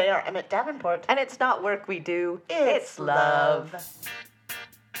Attercop. They are Emmett Davenport. And it's not work we do, it's love.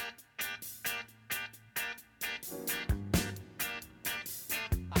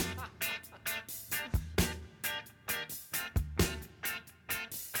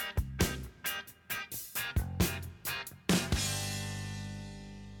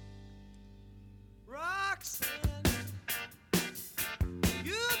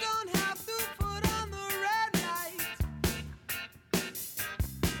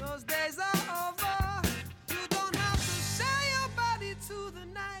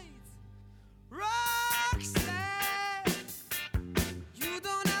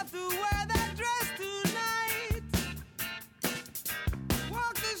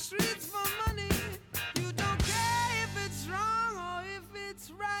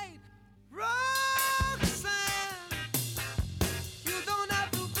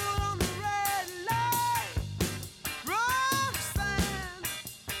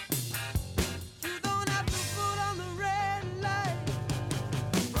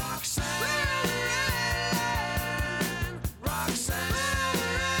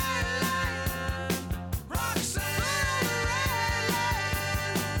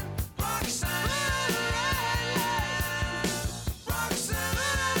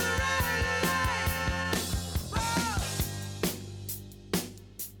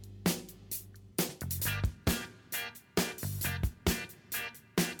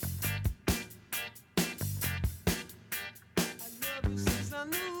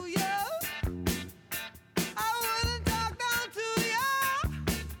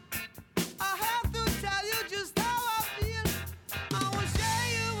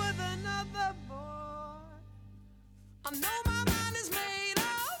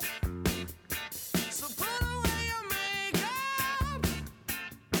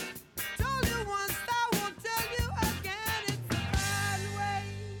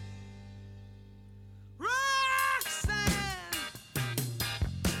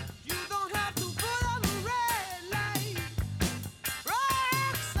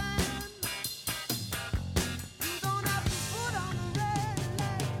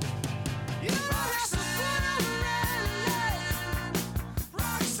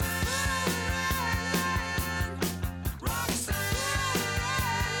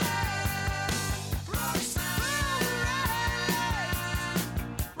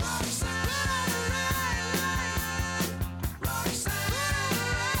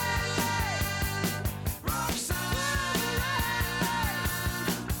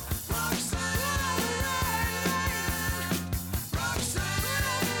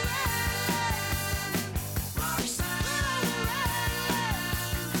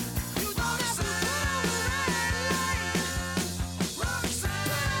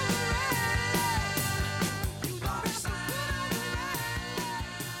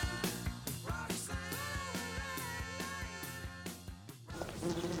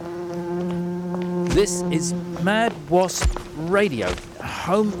 This is Mad Wasp Radio,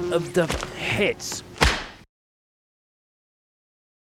 home of the hits.